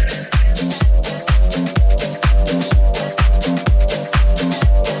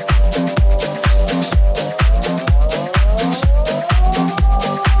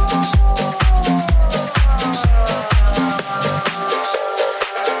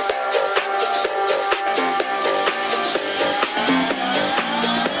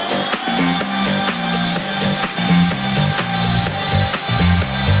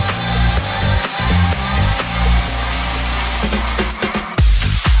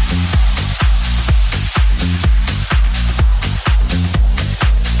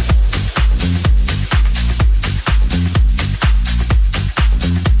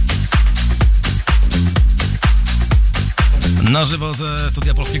 Na żywo ze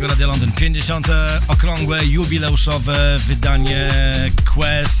studia Polskiego Radia Londyn. 50. okrągłe, jubileuszowe wydanie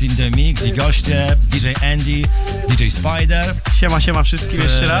Quest in the Mix i goście DJ ANDE, DJ Spider. Siema wszystkim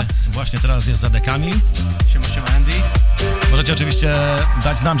jeszcze raz. Właśnie teraz jest za dekami. Siema ANDE. Możecie oczywiście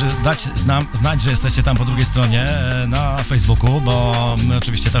dać nam znać, że jesteście tam po drugiej stronie na Facebooku, bo my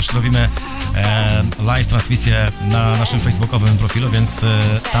oczywiście też robimy live transmisję na naszym facebookowym profilu, więc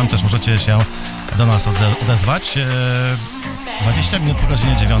tam też możecie się do nas odezwać. 20 minut po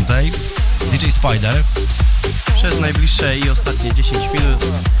godzinie 9. DJ Spider. Przez najbliższe i ostatnie 10 minut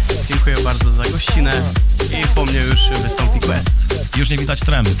dziękuję bardzo za gościnę i po mnie już wystąpi Quest. Już nie widać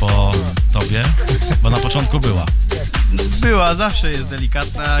tremy po tobie, bo na początku była. Była, zawsze jest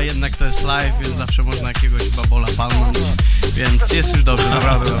delikatna, jednak to jest live, więc zawsze można jakiegoś babola palnąć, więc jest już dobrze,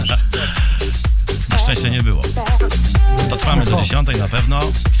 naprawdę dobrze. Na szczęście nie było. To trwamy do 10 na pewno.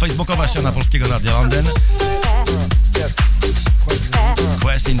 Facebookowa ściana Polskiego Radia Londyn.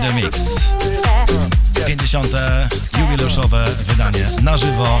 Quest in the Mix. 50. jubileuszowe wydanie na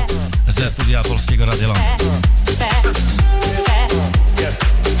żywo ze studia Polskiego Radia Londyn.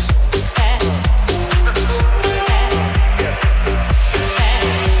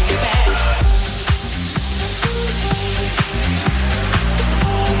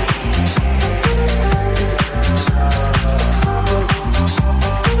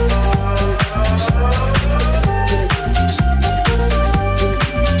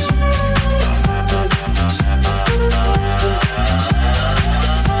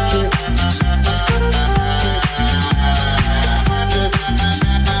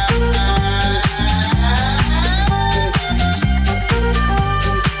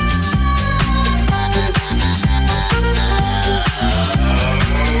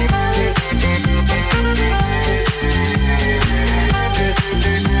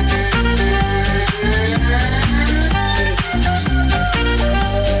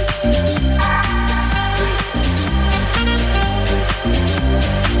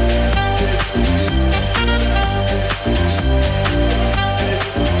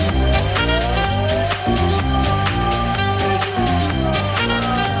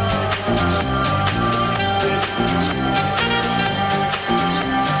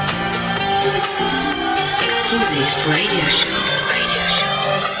 Exclusive radio show.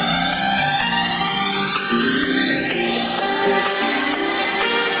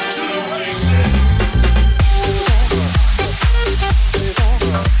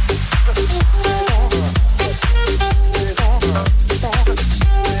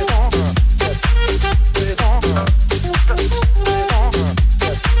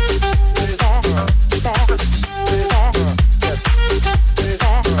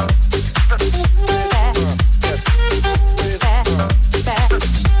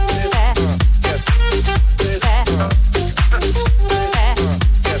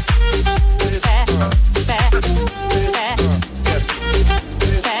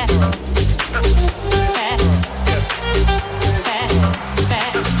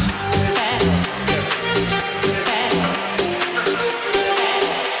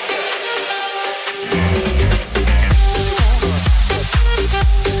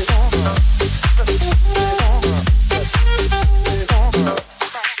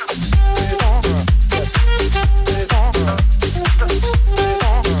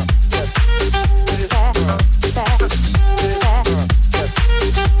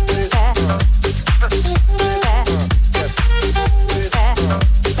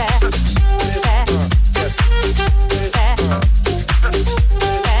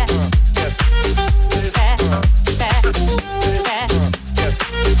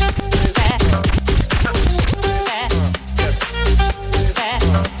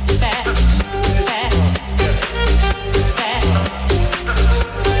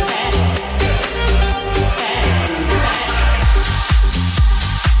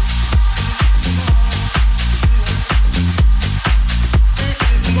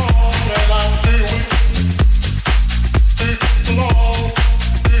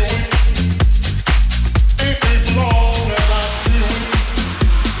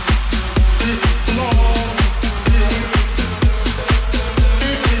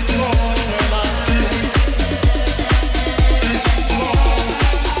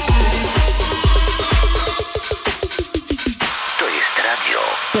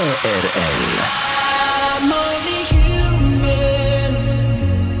 PRL. I'm only human.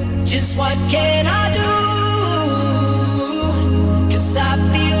 Just what can I do? 'Cause I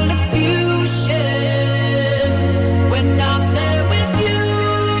feel the fusion when I'm there with you.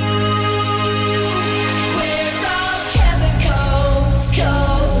 We're all chemicals,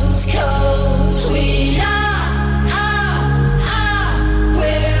 we are.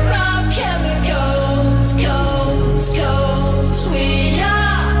 We're all chemicals, we are.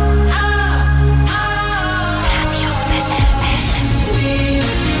 Radio PRL. We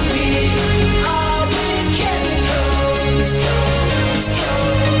are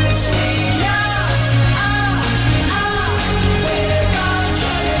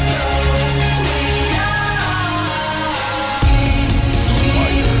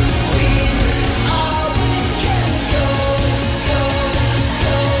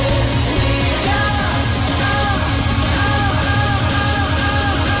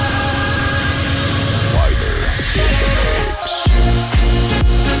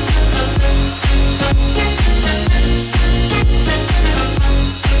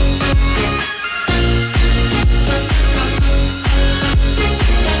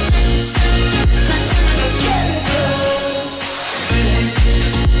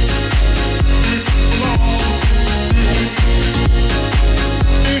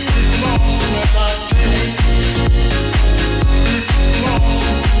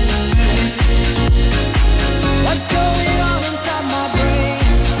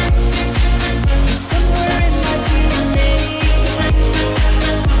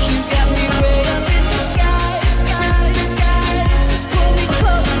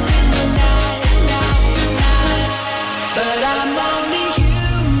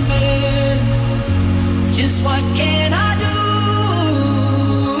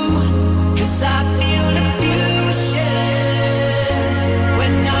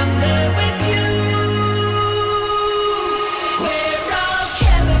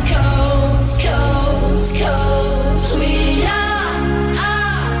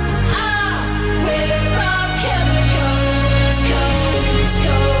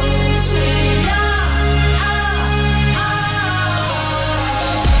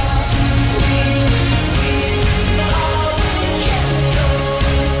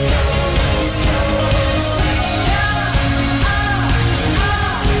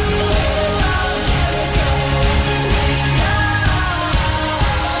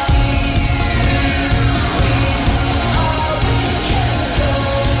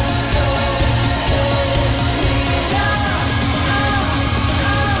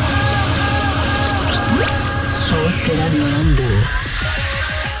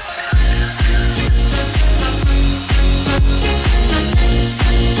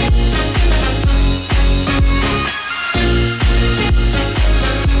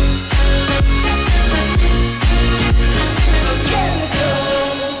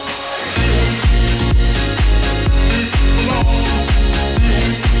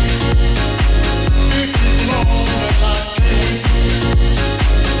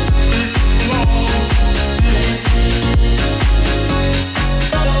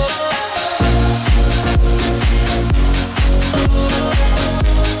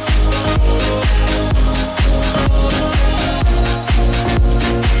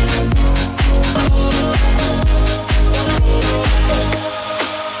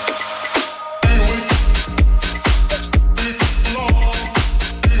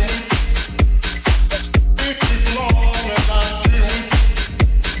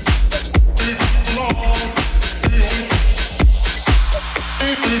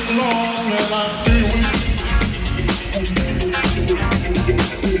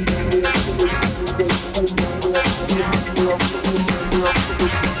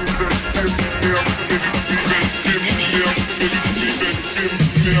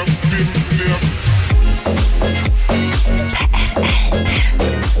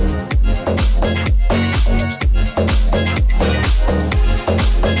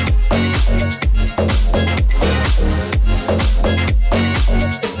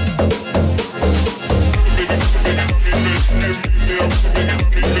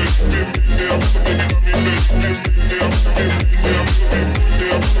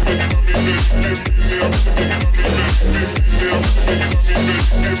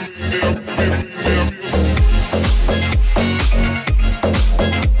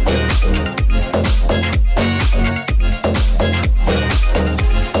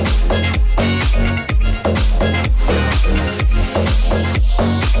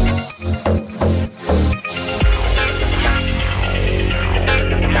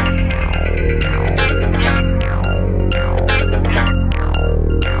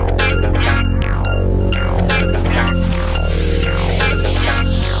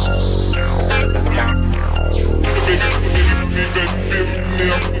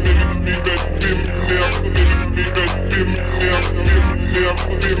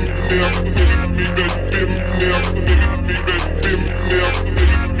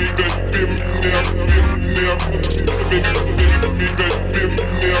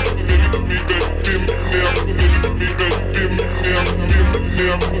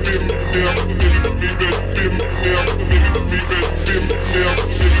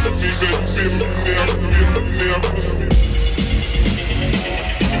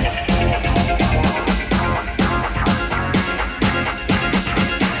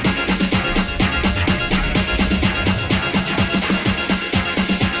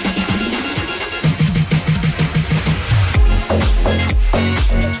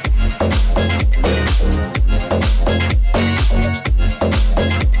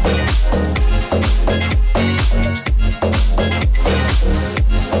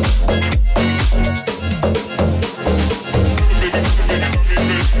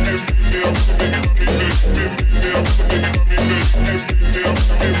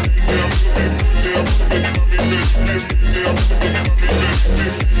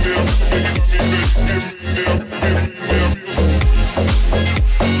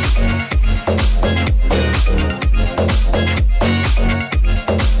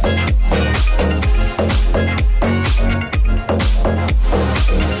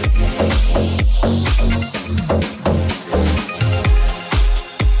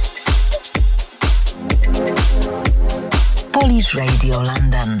Polish Radio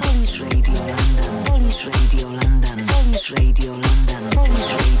London. Polish Radio London. Polish Radio London. Polish Radio London.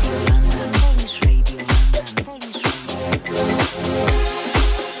 Polish Radio London. Polish Radio London. Polish Radio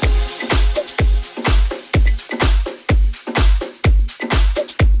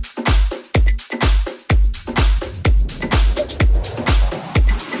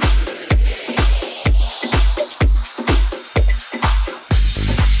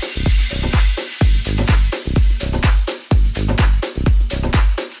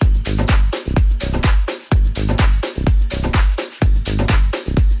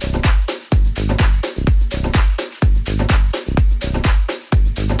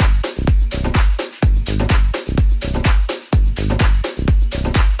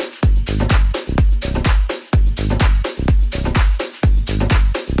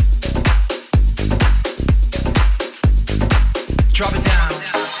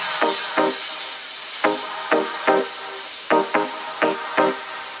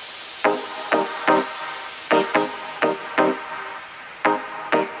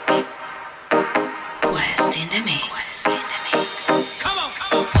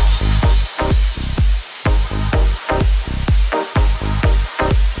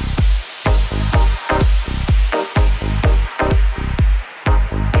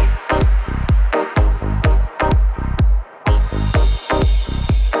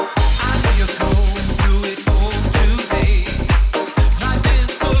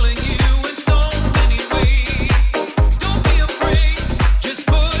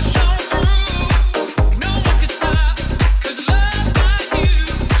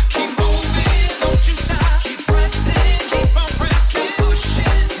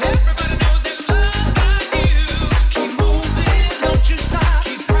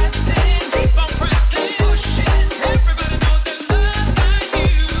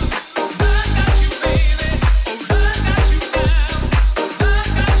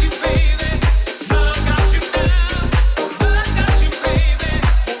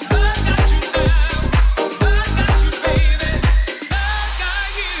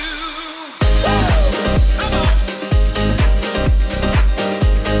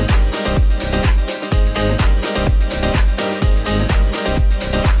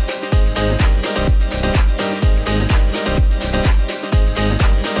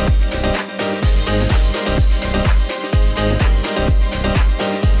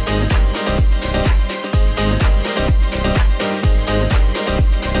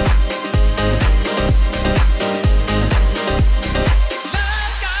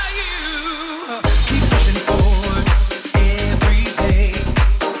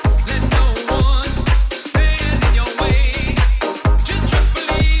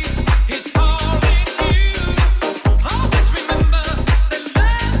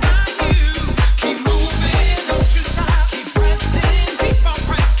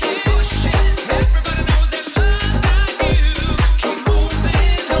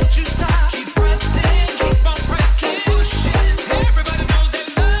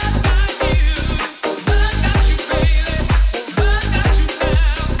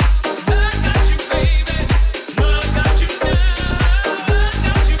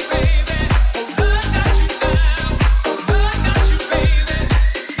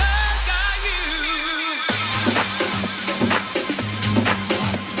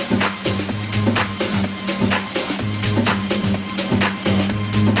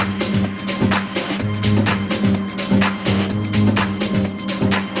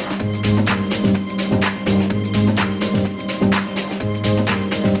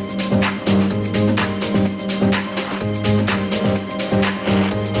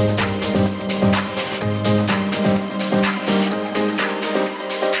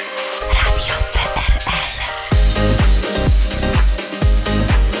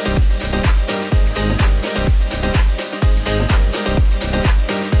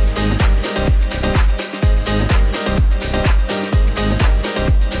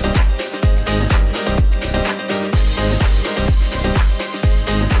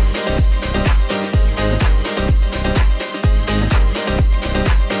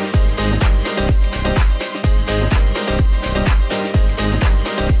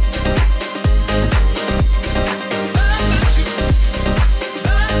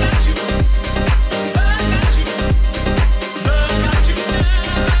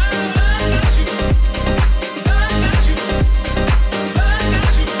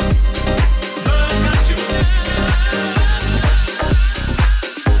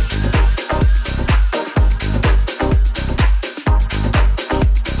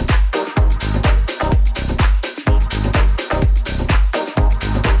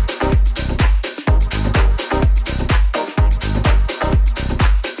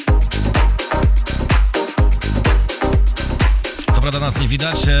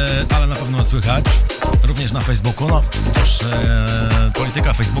widać, ale na pewno słychać. Również na Facebooku. No, cóż,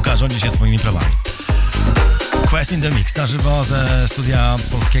 polityka Facebooka rządzi się swoimi prawami. Quest in the Mix na żywo ze studia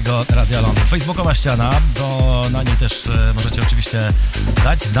Polskiego Radia Londyn. Facebookowa ściana, bo na niej też możecie oczywiście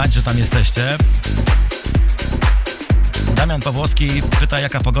dać znać, że tam jesteście. Damian Pawłowski pyta,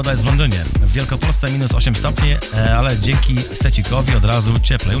 jaka pogoda jest w Londynie. W Wielkopolsce minus 8 stopni, ale dzięki secikowi od razu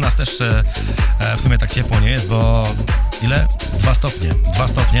cieplej. U nas też w sumie tak ciepło nie jest, bo ile? 2 stopnie. 2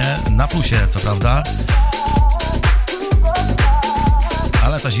 stopnie na plusie, co prawda.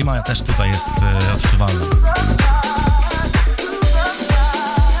 Ale ta zima też tutaj jest odczuwalna.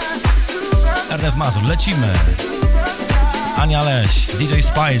 Ernest Mazur, lecimy. Ania Leś, DJ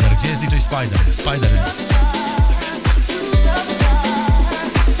Spider. Gdzie jest DJ Spider? Spider.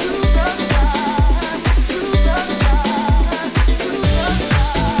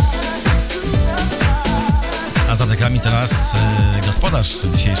 A za dekami teraz gospodarz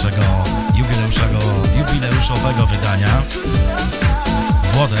dzisiejszego jubileuszowego wydania,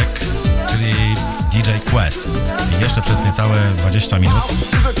 Włodek, czyli DJ Quest. I jeszcze przez niecałe 20 minut.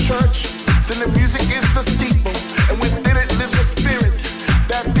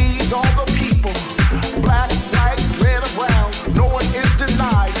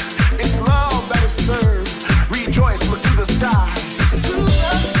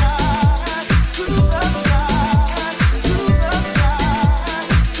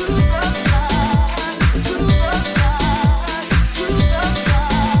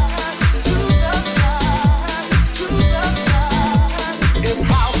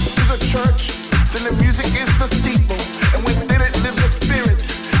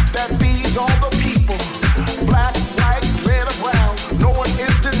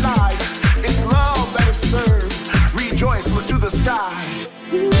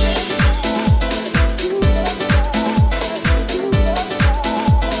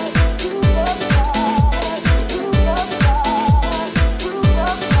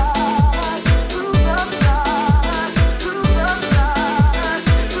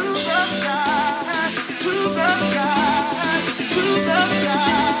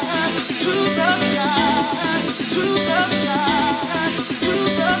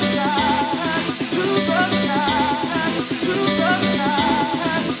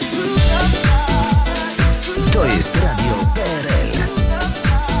 To jest Radio PRL.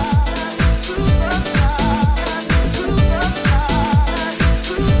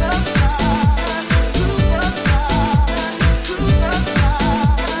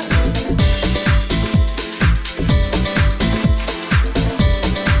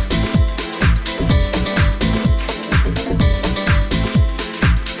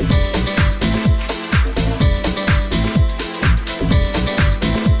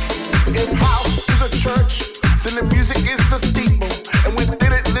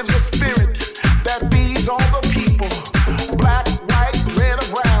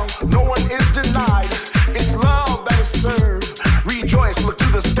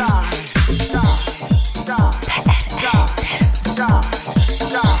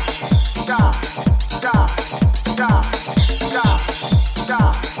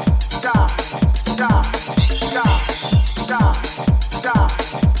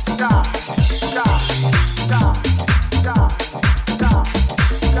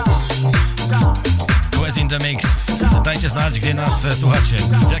 Dajcie znać, gdzie nas słuchacie,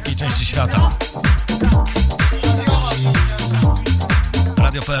 w jakiej części świata.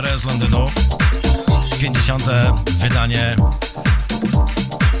 Radio PRL z Londynu, 50. wydanie,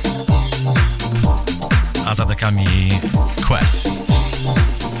 a za dekami Quest.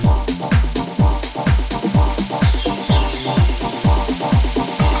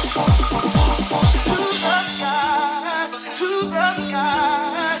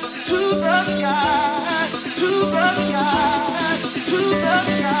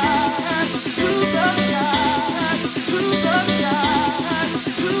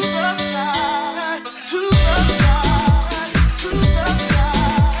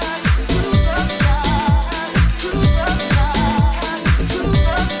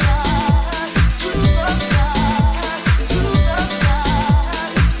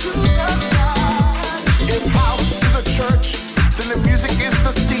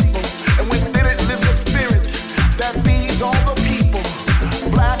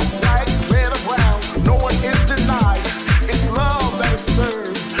 Black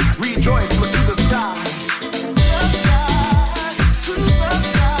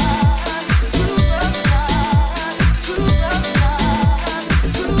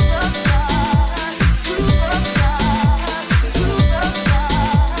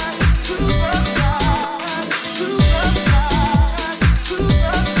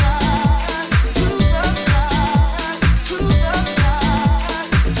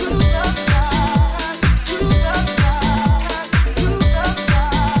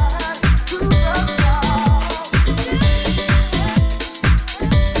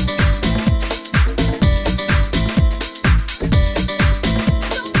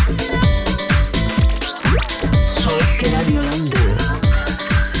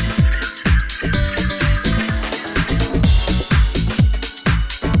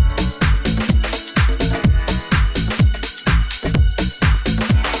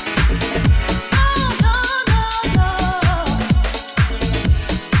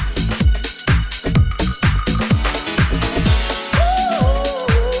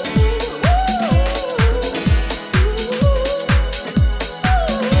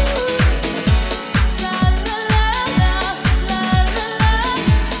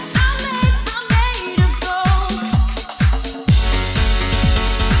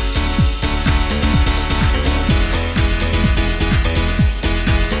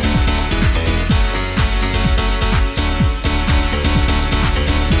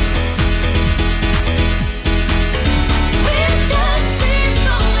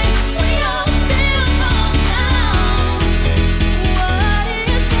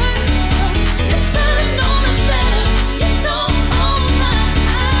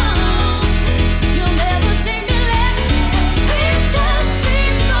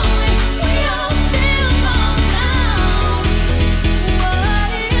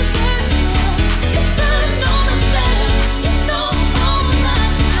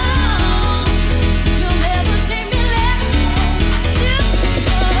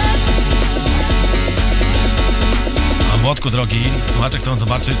środku drogi słuchacze chcą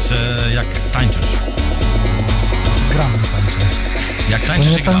zobaczyć, jak tańczysz. Gramy tańczę. Jak To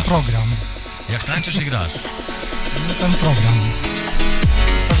tańczysz nie i ten grasz. program. Jak tańczysz i grasz. To nie ten program.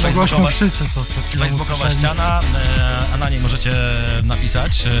 To głośno Facebookowa- krzyczy, co przed chwilą Facebookowa usłyszeli. ściana, a na niej możecie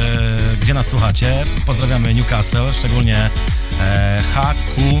napisać, gdzie nas słuchacie. Pozdrawiamy Newcastle, szczególnie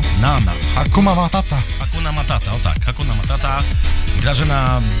Hakunana. Hakuna Matata. Hakuna Matata, o tak, Hakuna Matata.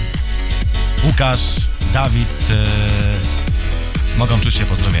 Grażyna, Łukasz, Dawid mogą czuć się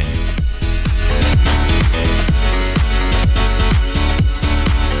pozdrowieni.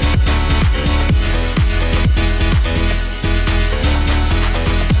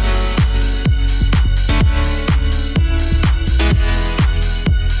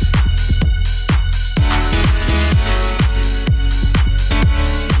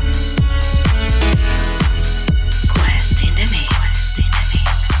 Quest in the mix.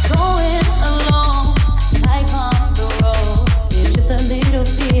 Going along, life on the road. It's just a little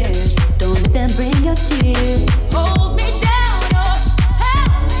fears. Don't let them bring your tears. Hold me down or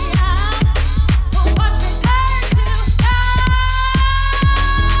help me out. Or watch me turn to stone.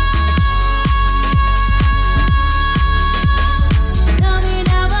 Tell me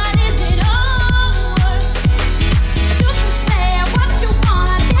now, what is it all worth? You can say what you want.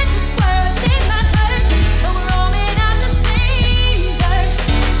 It's just words, they might hurt, but we're rolling on the same verse.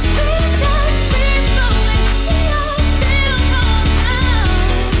 We just keep going, we all still fall down.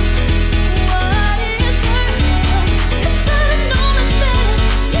 What is worth? You should've known much better.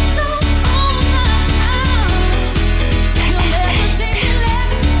 You don't own that now. You'll never see me less.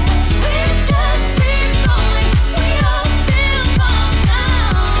 We just keep going, we all still fall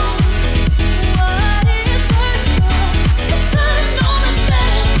down. What is worth? You should've known much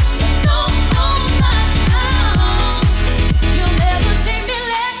better. You don't own that now. You'll never see me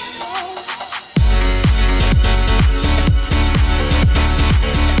let go.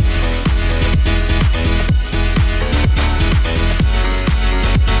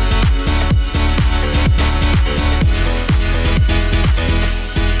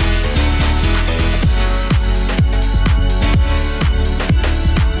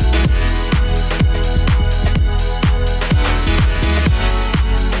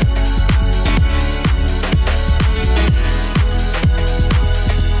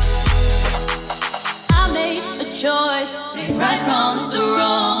 I made a choice, made right from the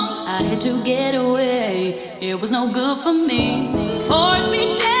wrong. I had to get away. It was no good for me. Force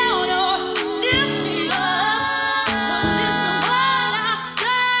me down or lift me up. But listen what I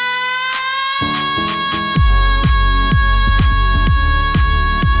say.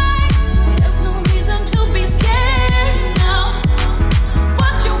 There's no reason to be scared now.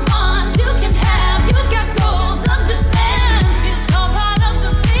 What you want, you can have. You got goals, understand. It's all part of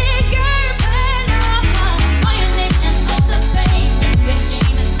the bigger plan. Violate and all the pain. Been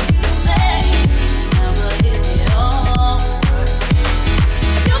gaming since the day. Now what is it all worth?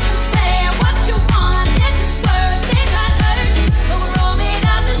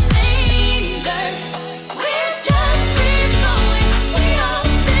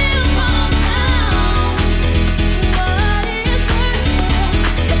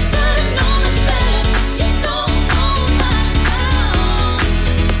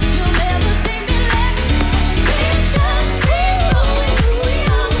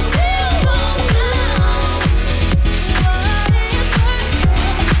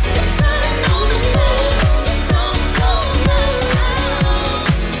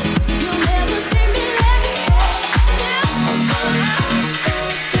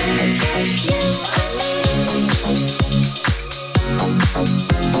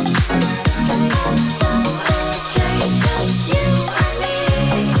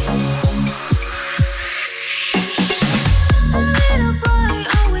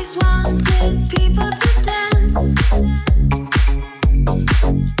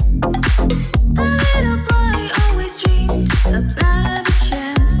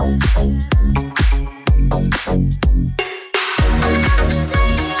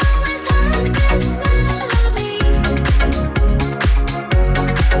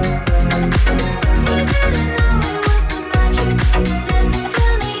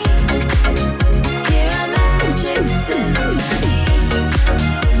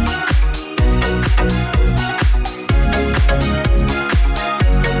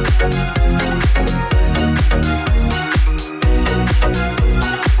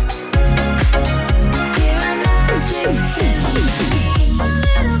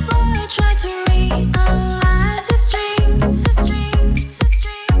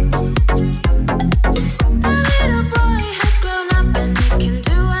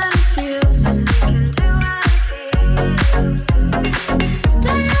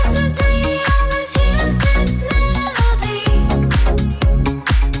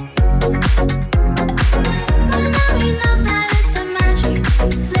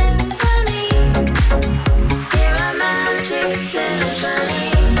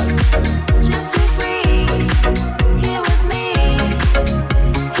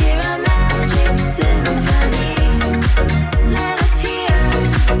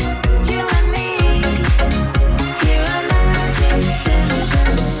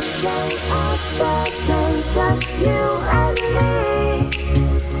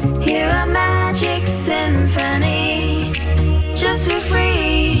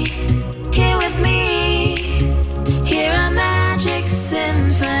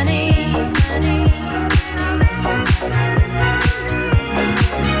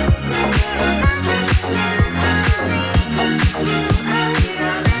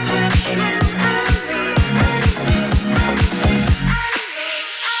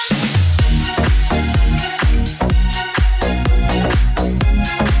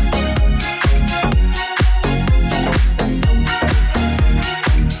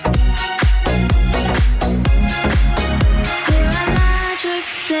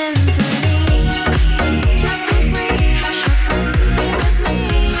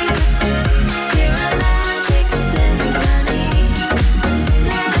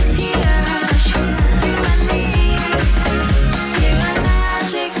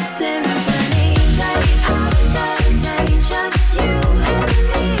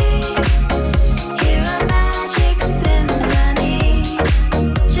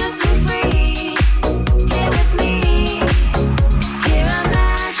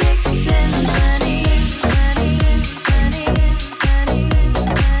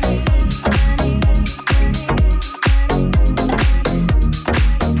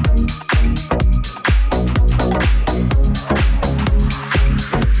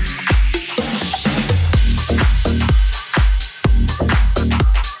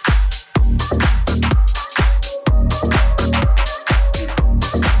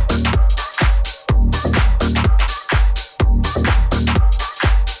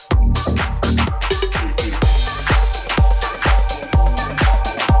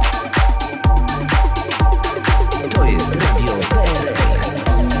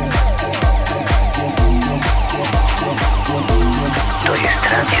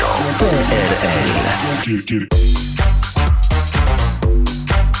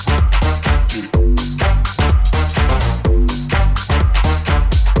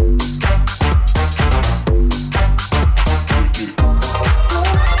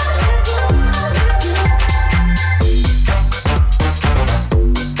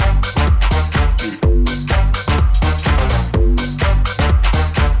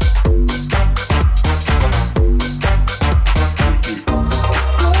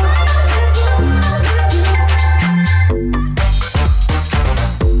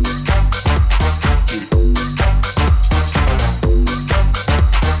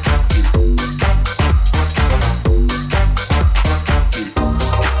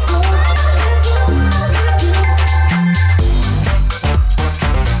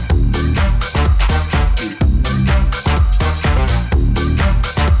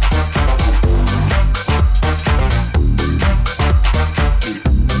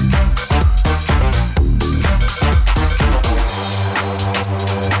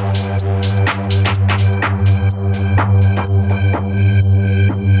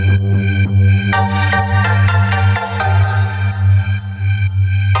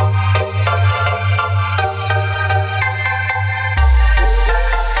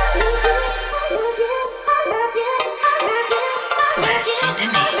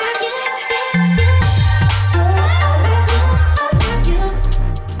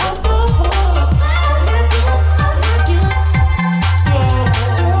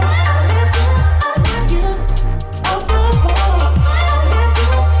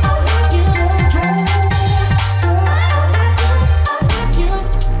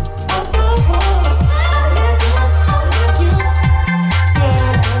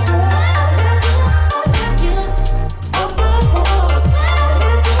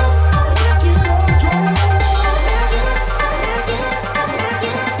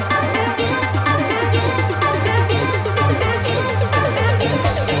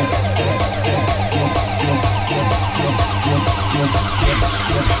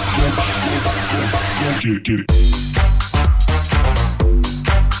 Get it.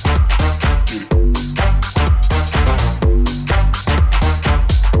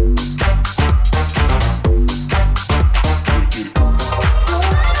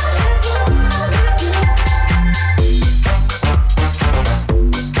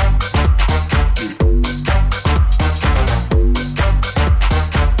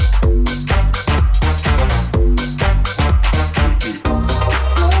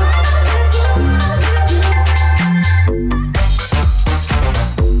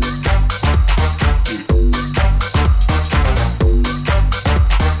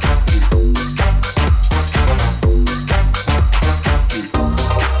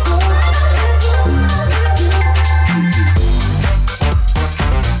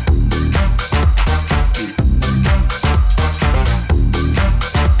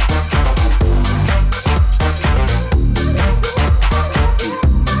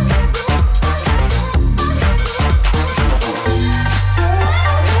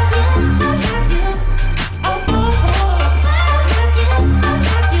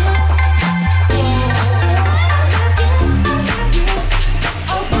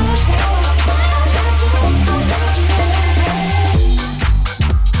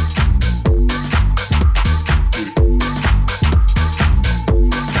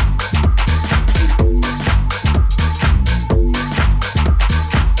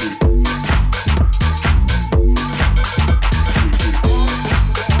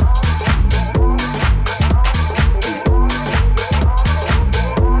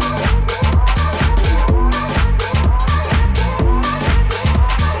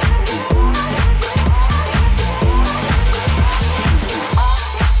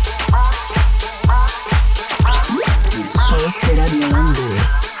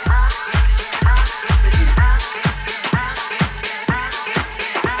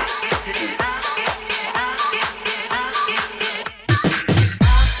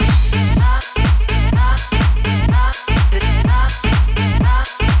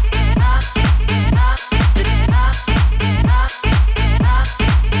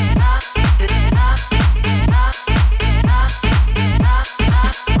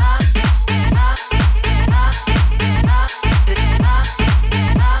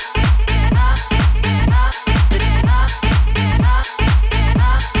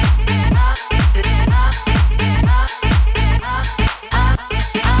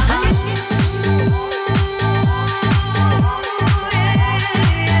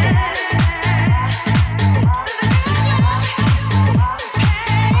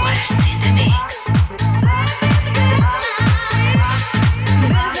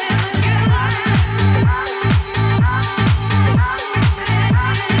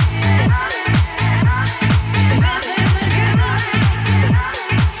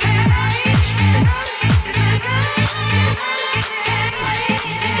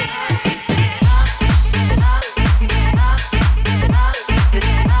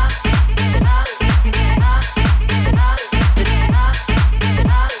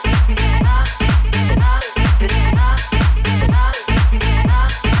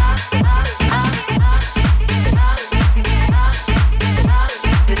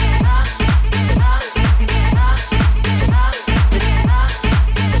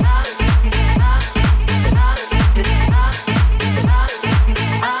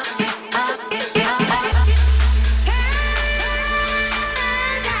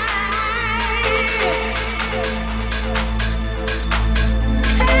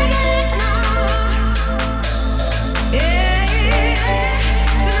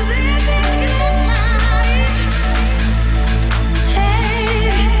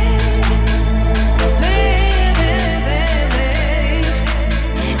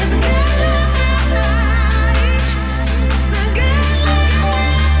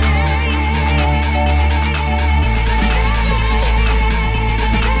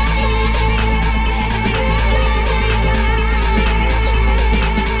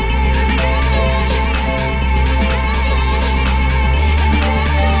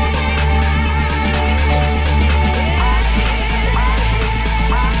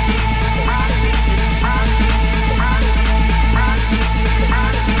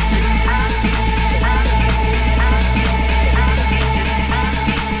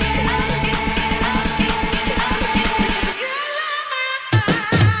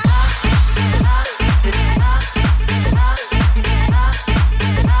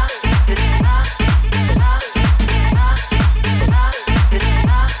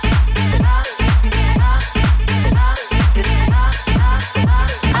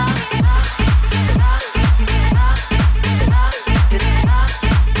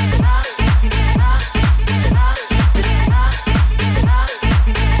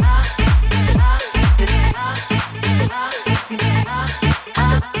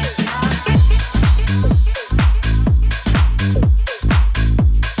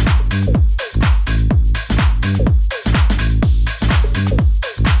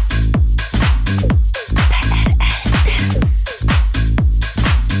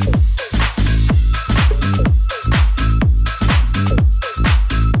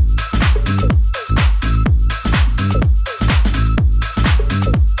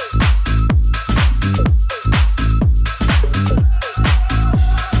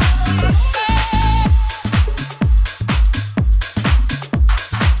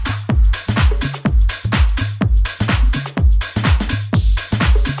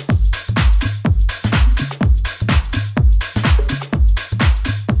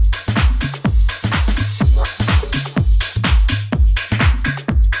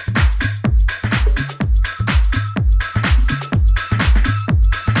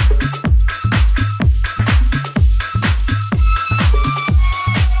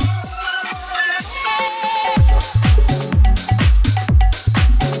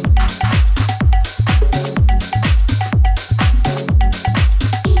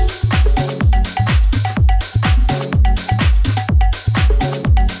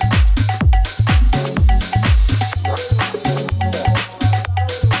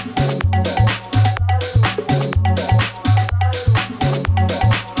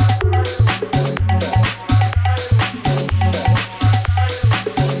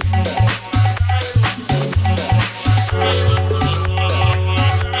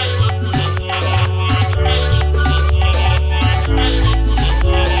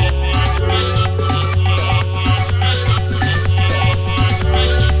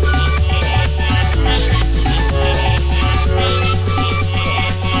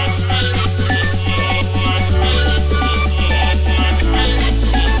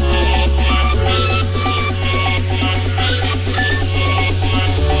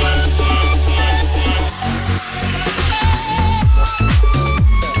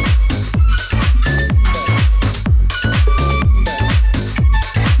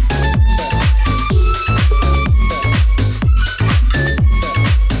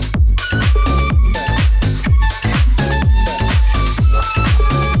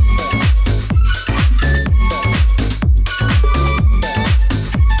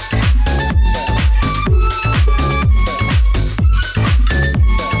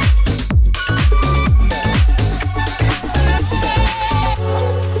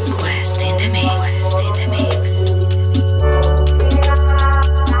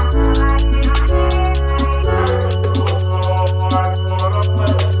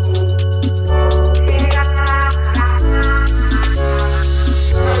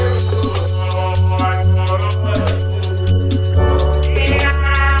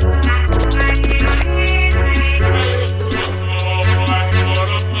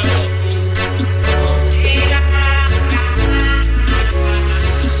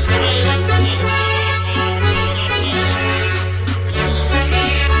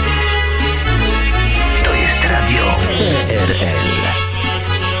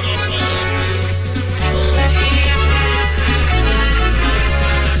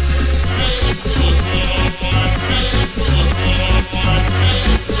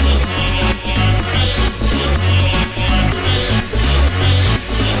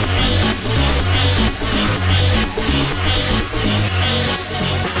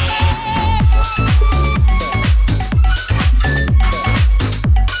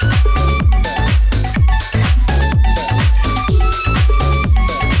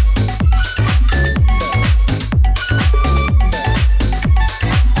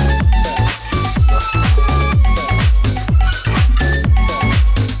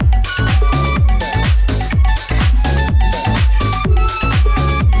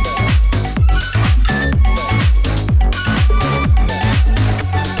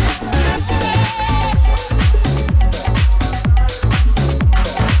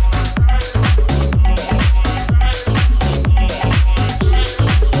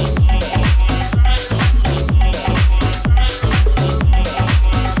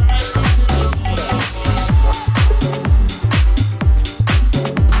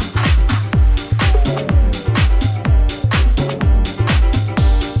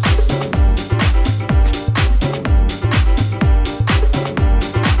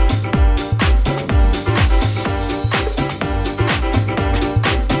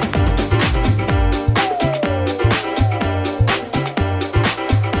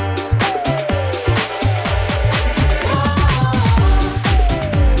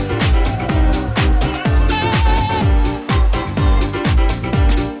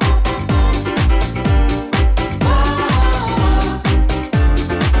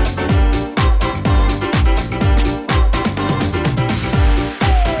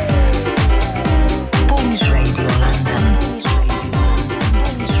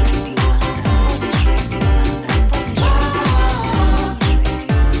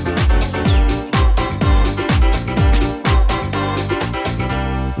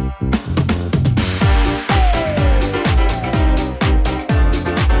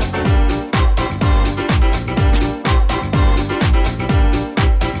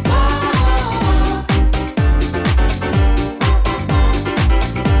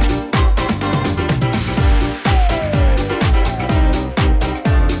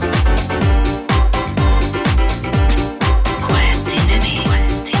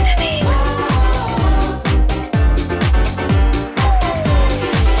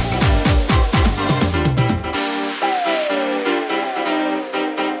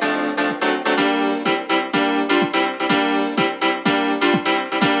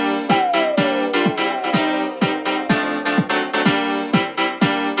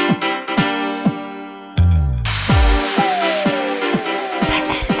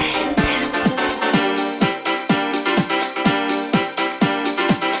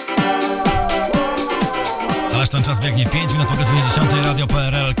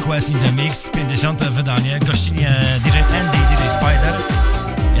 Quest in the Mix, 50. wydanie, gościnie DJ ANDE i DJ Spider.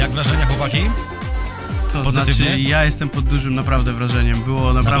 Jak wrażenia, chłopaki? To Pozytywnie? znaczy, ja jestem pod dużym naprawdę wrażeniem.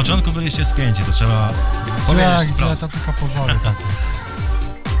 Było naprawdę... Na początku byliście spięci, to trzeba powiedzieć Gdzie wprost. to tylko pozory takie.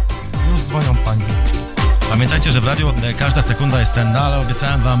 Już dzwonią pani. Pamiętajcie, że w radiu każda sekunda jest cenna, ale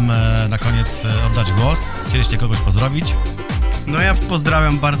obiecałem wam na koniec oddać głos. Chcieliście kogoś pozdrowić? No ja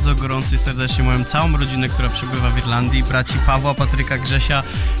pozdrawiam bardzo gorąco i serdecznie moją całą rodzinę, która przebywa w Irlandii, braci Pawła, Patryka, Grzesia,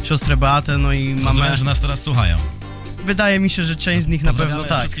 siostrę Beatę, no i mamę. Rozumiem, że nas teraz słuchają. Wydaje mi się, że część z nich na pewno Pozdrawiamy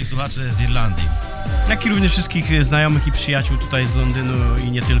tak. wszystkich słuchaczy z Irlandii. Jak i również wszystkich znajomych i przyjaciół tutaj z Londynu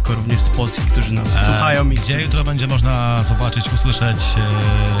i nie tylko, również z Polski, którzy nas słuchają. Gdzie jutro będzie można zobaczyć, usłyszeć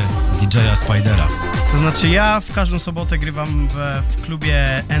DJ-a Spidera? To znaczy ja w każdą sobotę grywam w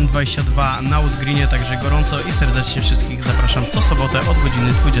klubie N22 na Wood Greenie, także gorąco i serdecznie wszystkich zapraszam co sobotę od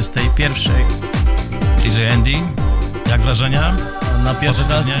godziny 21. DJ ANDE, jak wrażenia? Na pierwszy raz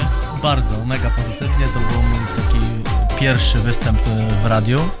Pozytywnie? bardzo, mega pozytywnie. To był mój taki pierwszy występ w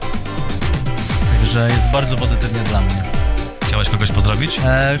radiu. Także jest bardzo pozytywnie dla mnie. Chciałeś kogoś pozdrowić?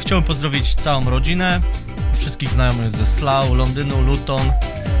 Chciałbym pozdrowić całą rodzinę, wszystkich znajomych ze Slough, Londynu, Luton.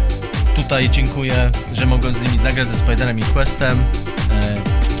 Tutaj dziękuję, że mogłem z nimi zagrać, ze Spiderem i Questem.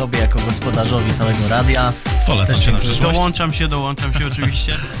 Tobie jako gospodarzowi całego radia. Polecam Też się na dziękuję. przyszłość. Dołączam się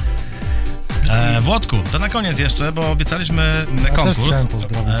oczywiście. Włodku, to na koniec jeszcze, bo obiecaliśmy Ja konkurs. też chciałem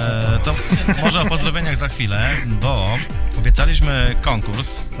pozdrowić. To może o pozdrowieniach za chwilę, bo obiecaliśmy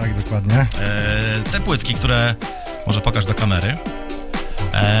konkurs. Tak, dokładnie. Te płytki, które... Może pokaż do kamery.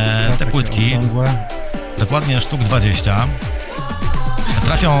 Te Takie płytki, okrągłe. dokładnie sztuk 20,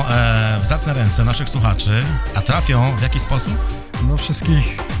 trafią w zacne ręce naszych słuchaczy, a trafią w jaki sposób?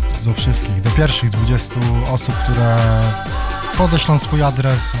 Do pierwszych 20 osób, które podeślą swój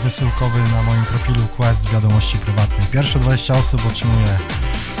adres wysyłkowy na moim profilu Quest w wiadomości prywatnej. Pierwsze 20 osób otrzymuje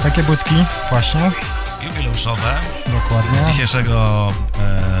takie płytki właśnie. Jubileuszowe. Dokładnie. Z dzisiejszego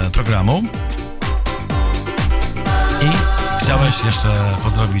programu. I chciałeś jeszcze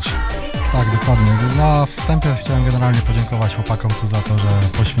pozdrowić. Tak, dokładnie. Na wstępie chciałem generalnie podziękować chłopakom tu za to, że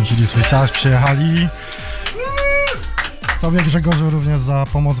poświęcili swój czas, przyjechali. Tobie, Grzegorzu, również za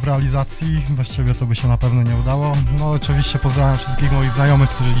pomoc w realizacji. Bez Ciebie to by się na pewno nie udało. No oczywiście pozdrawiam wszystkich moich znajomych,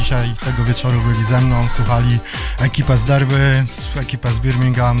 którzy dzisiaj tego wieczoru byli ze mną, słuchali ekipę z Derby, ekipę z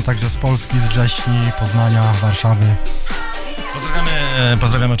Birmingham, także z Polski, z Wrześni, Poznania, Warszawy.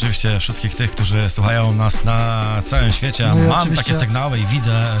 Pozdrawiamy oczywiście wszystkich tych, którzy słuchają nas na całym świecie. No i Mam oczywiście... takie sygnały i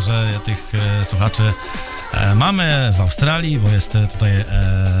widzę, że tych słuchaczy mamy w Australii, bo jest tutaj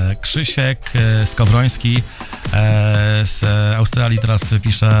Krzysiek Skowroński z Australii, teraz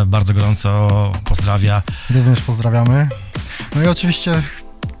pisze, bardzo gorąco pozdrawia. Również pozdrawiamy. No i oczywiście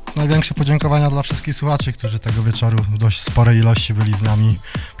największe podziękowania dla wszystkich słuchaczy, którzy tego wieczoru w dość sporej ilości byli z nami.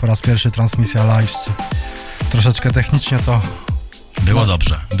 Po raz pierwszy transmisja live. Troszeczkę technicznie to... Było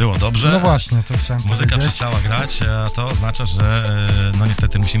dobrze. No właśnie, to chciałem Muzyka powiedzieć. przestała grać, a to oznacza, że no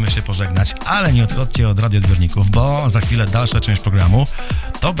niestety musimy się pożegnać, ale nie odchodźcie od radioodbiorników, bo za chwilę dalsza część programu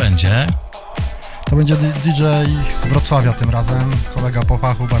to będzie DJ z Wrocławia tym razem, kolega po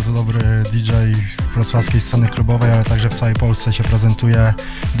fachu, bardzo dobry DJ wrocławskiej sceny klubowej, ale także w całej Polsce się prezentuje,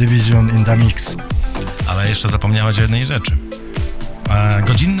 Division in the Mix. Ale jeszcze zapomniałeś o jednej rzeczy.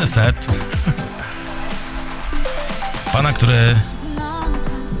 Godzinny set pana, który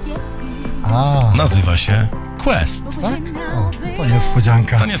nazywa się Quest. Tak? O, to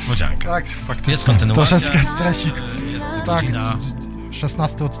niespodzianka. To niespodzianka. Tak, faktycznie. Jest kontynuacja. Troszeczkę stresik. Jest Tak, godzina.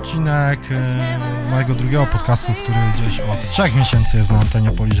 16 odcinek mojego drugiego podcastu, który gdzieś od 3 miesięcy jest na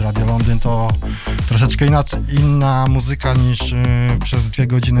antenie Polish Radio Londyn. To troszeczkę inna muzyka niż przez 2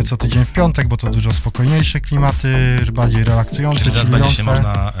 godziny co tydzień w piątek, bo to dużo spokojniejsze klimaty, bardziej relaksujące, Czyli teraz będzie się chillujące.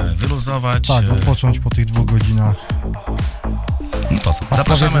 można wyluzować. Tak, odpocząć po tych 2 godzinach. No to co?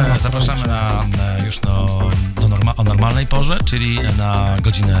 Zapraszamy już o normalnej porze, czyli na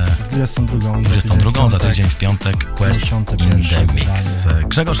godzinę 22 za tydzień w piątek. Quest in the Mix.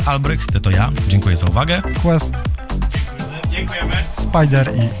 Grzegorz Albrecht, to ja. Dziękuję za uwagę. Quest, Dziękujemy.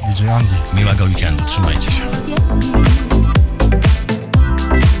 Spider i DJ ANDE. Miłego weekendu. Trzymajcie się.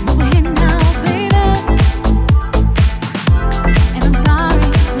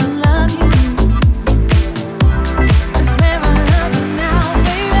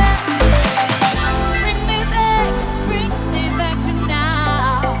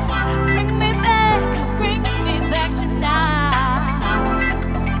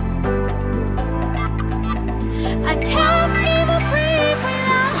 I can't even breathe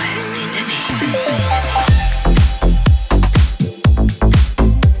without Quest in the Mix.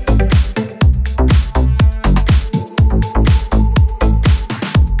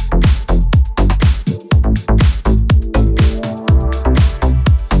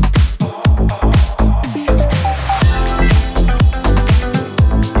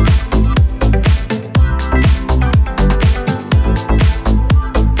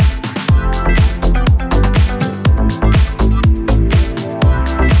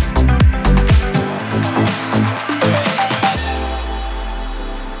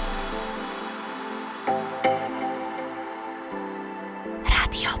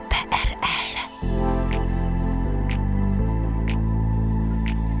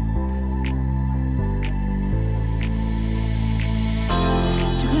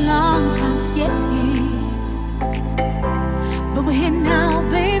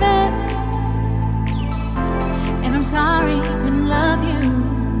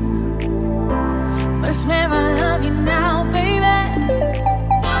 swear I love you now, baby.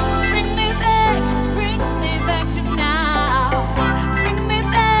 Bring me back to now. Bring me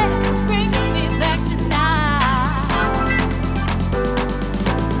back to now.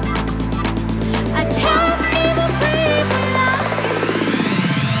 I can't even breathe without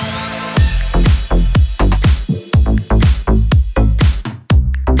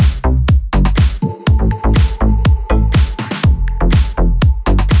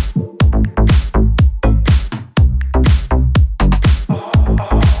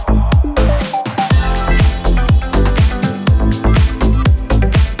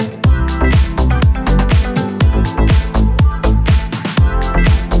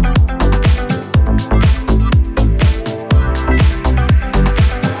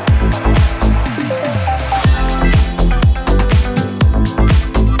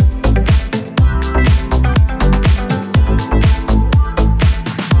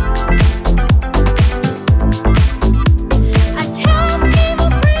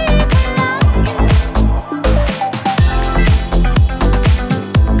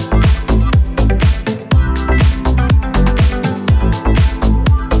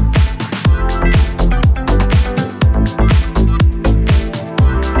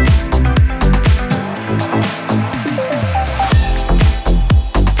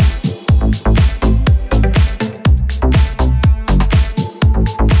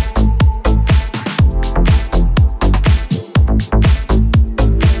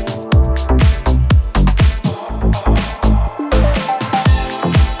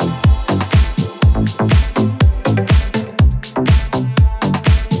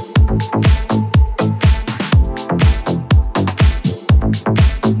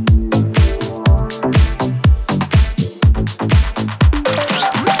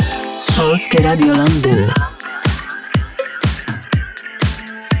Polskie Radio Londyn.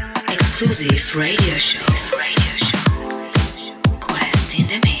 Exclusive radio show. Quest in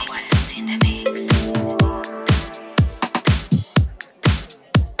the mix.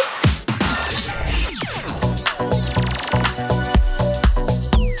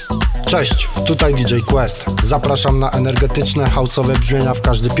 Cześć, tutaj DJ Quest. Zapraszam na energetyczne, house'owe brzmienia w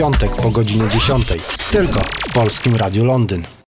każdy piątek po godzinie 10. Tylko w Polskim Radiu Londyn.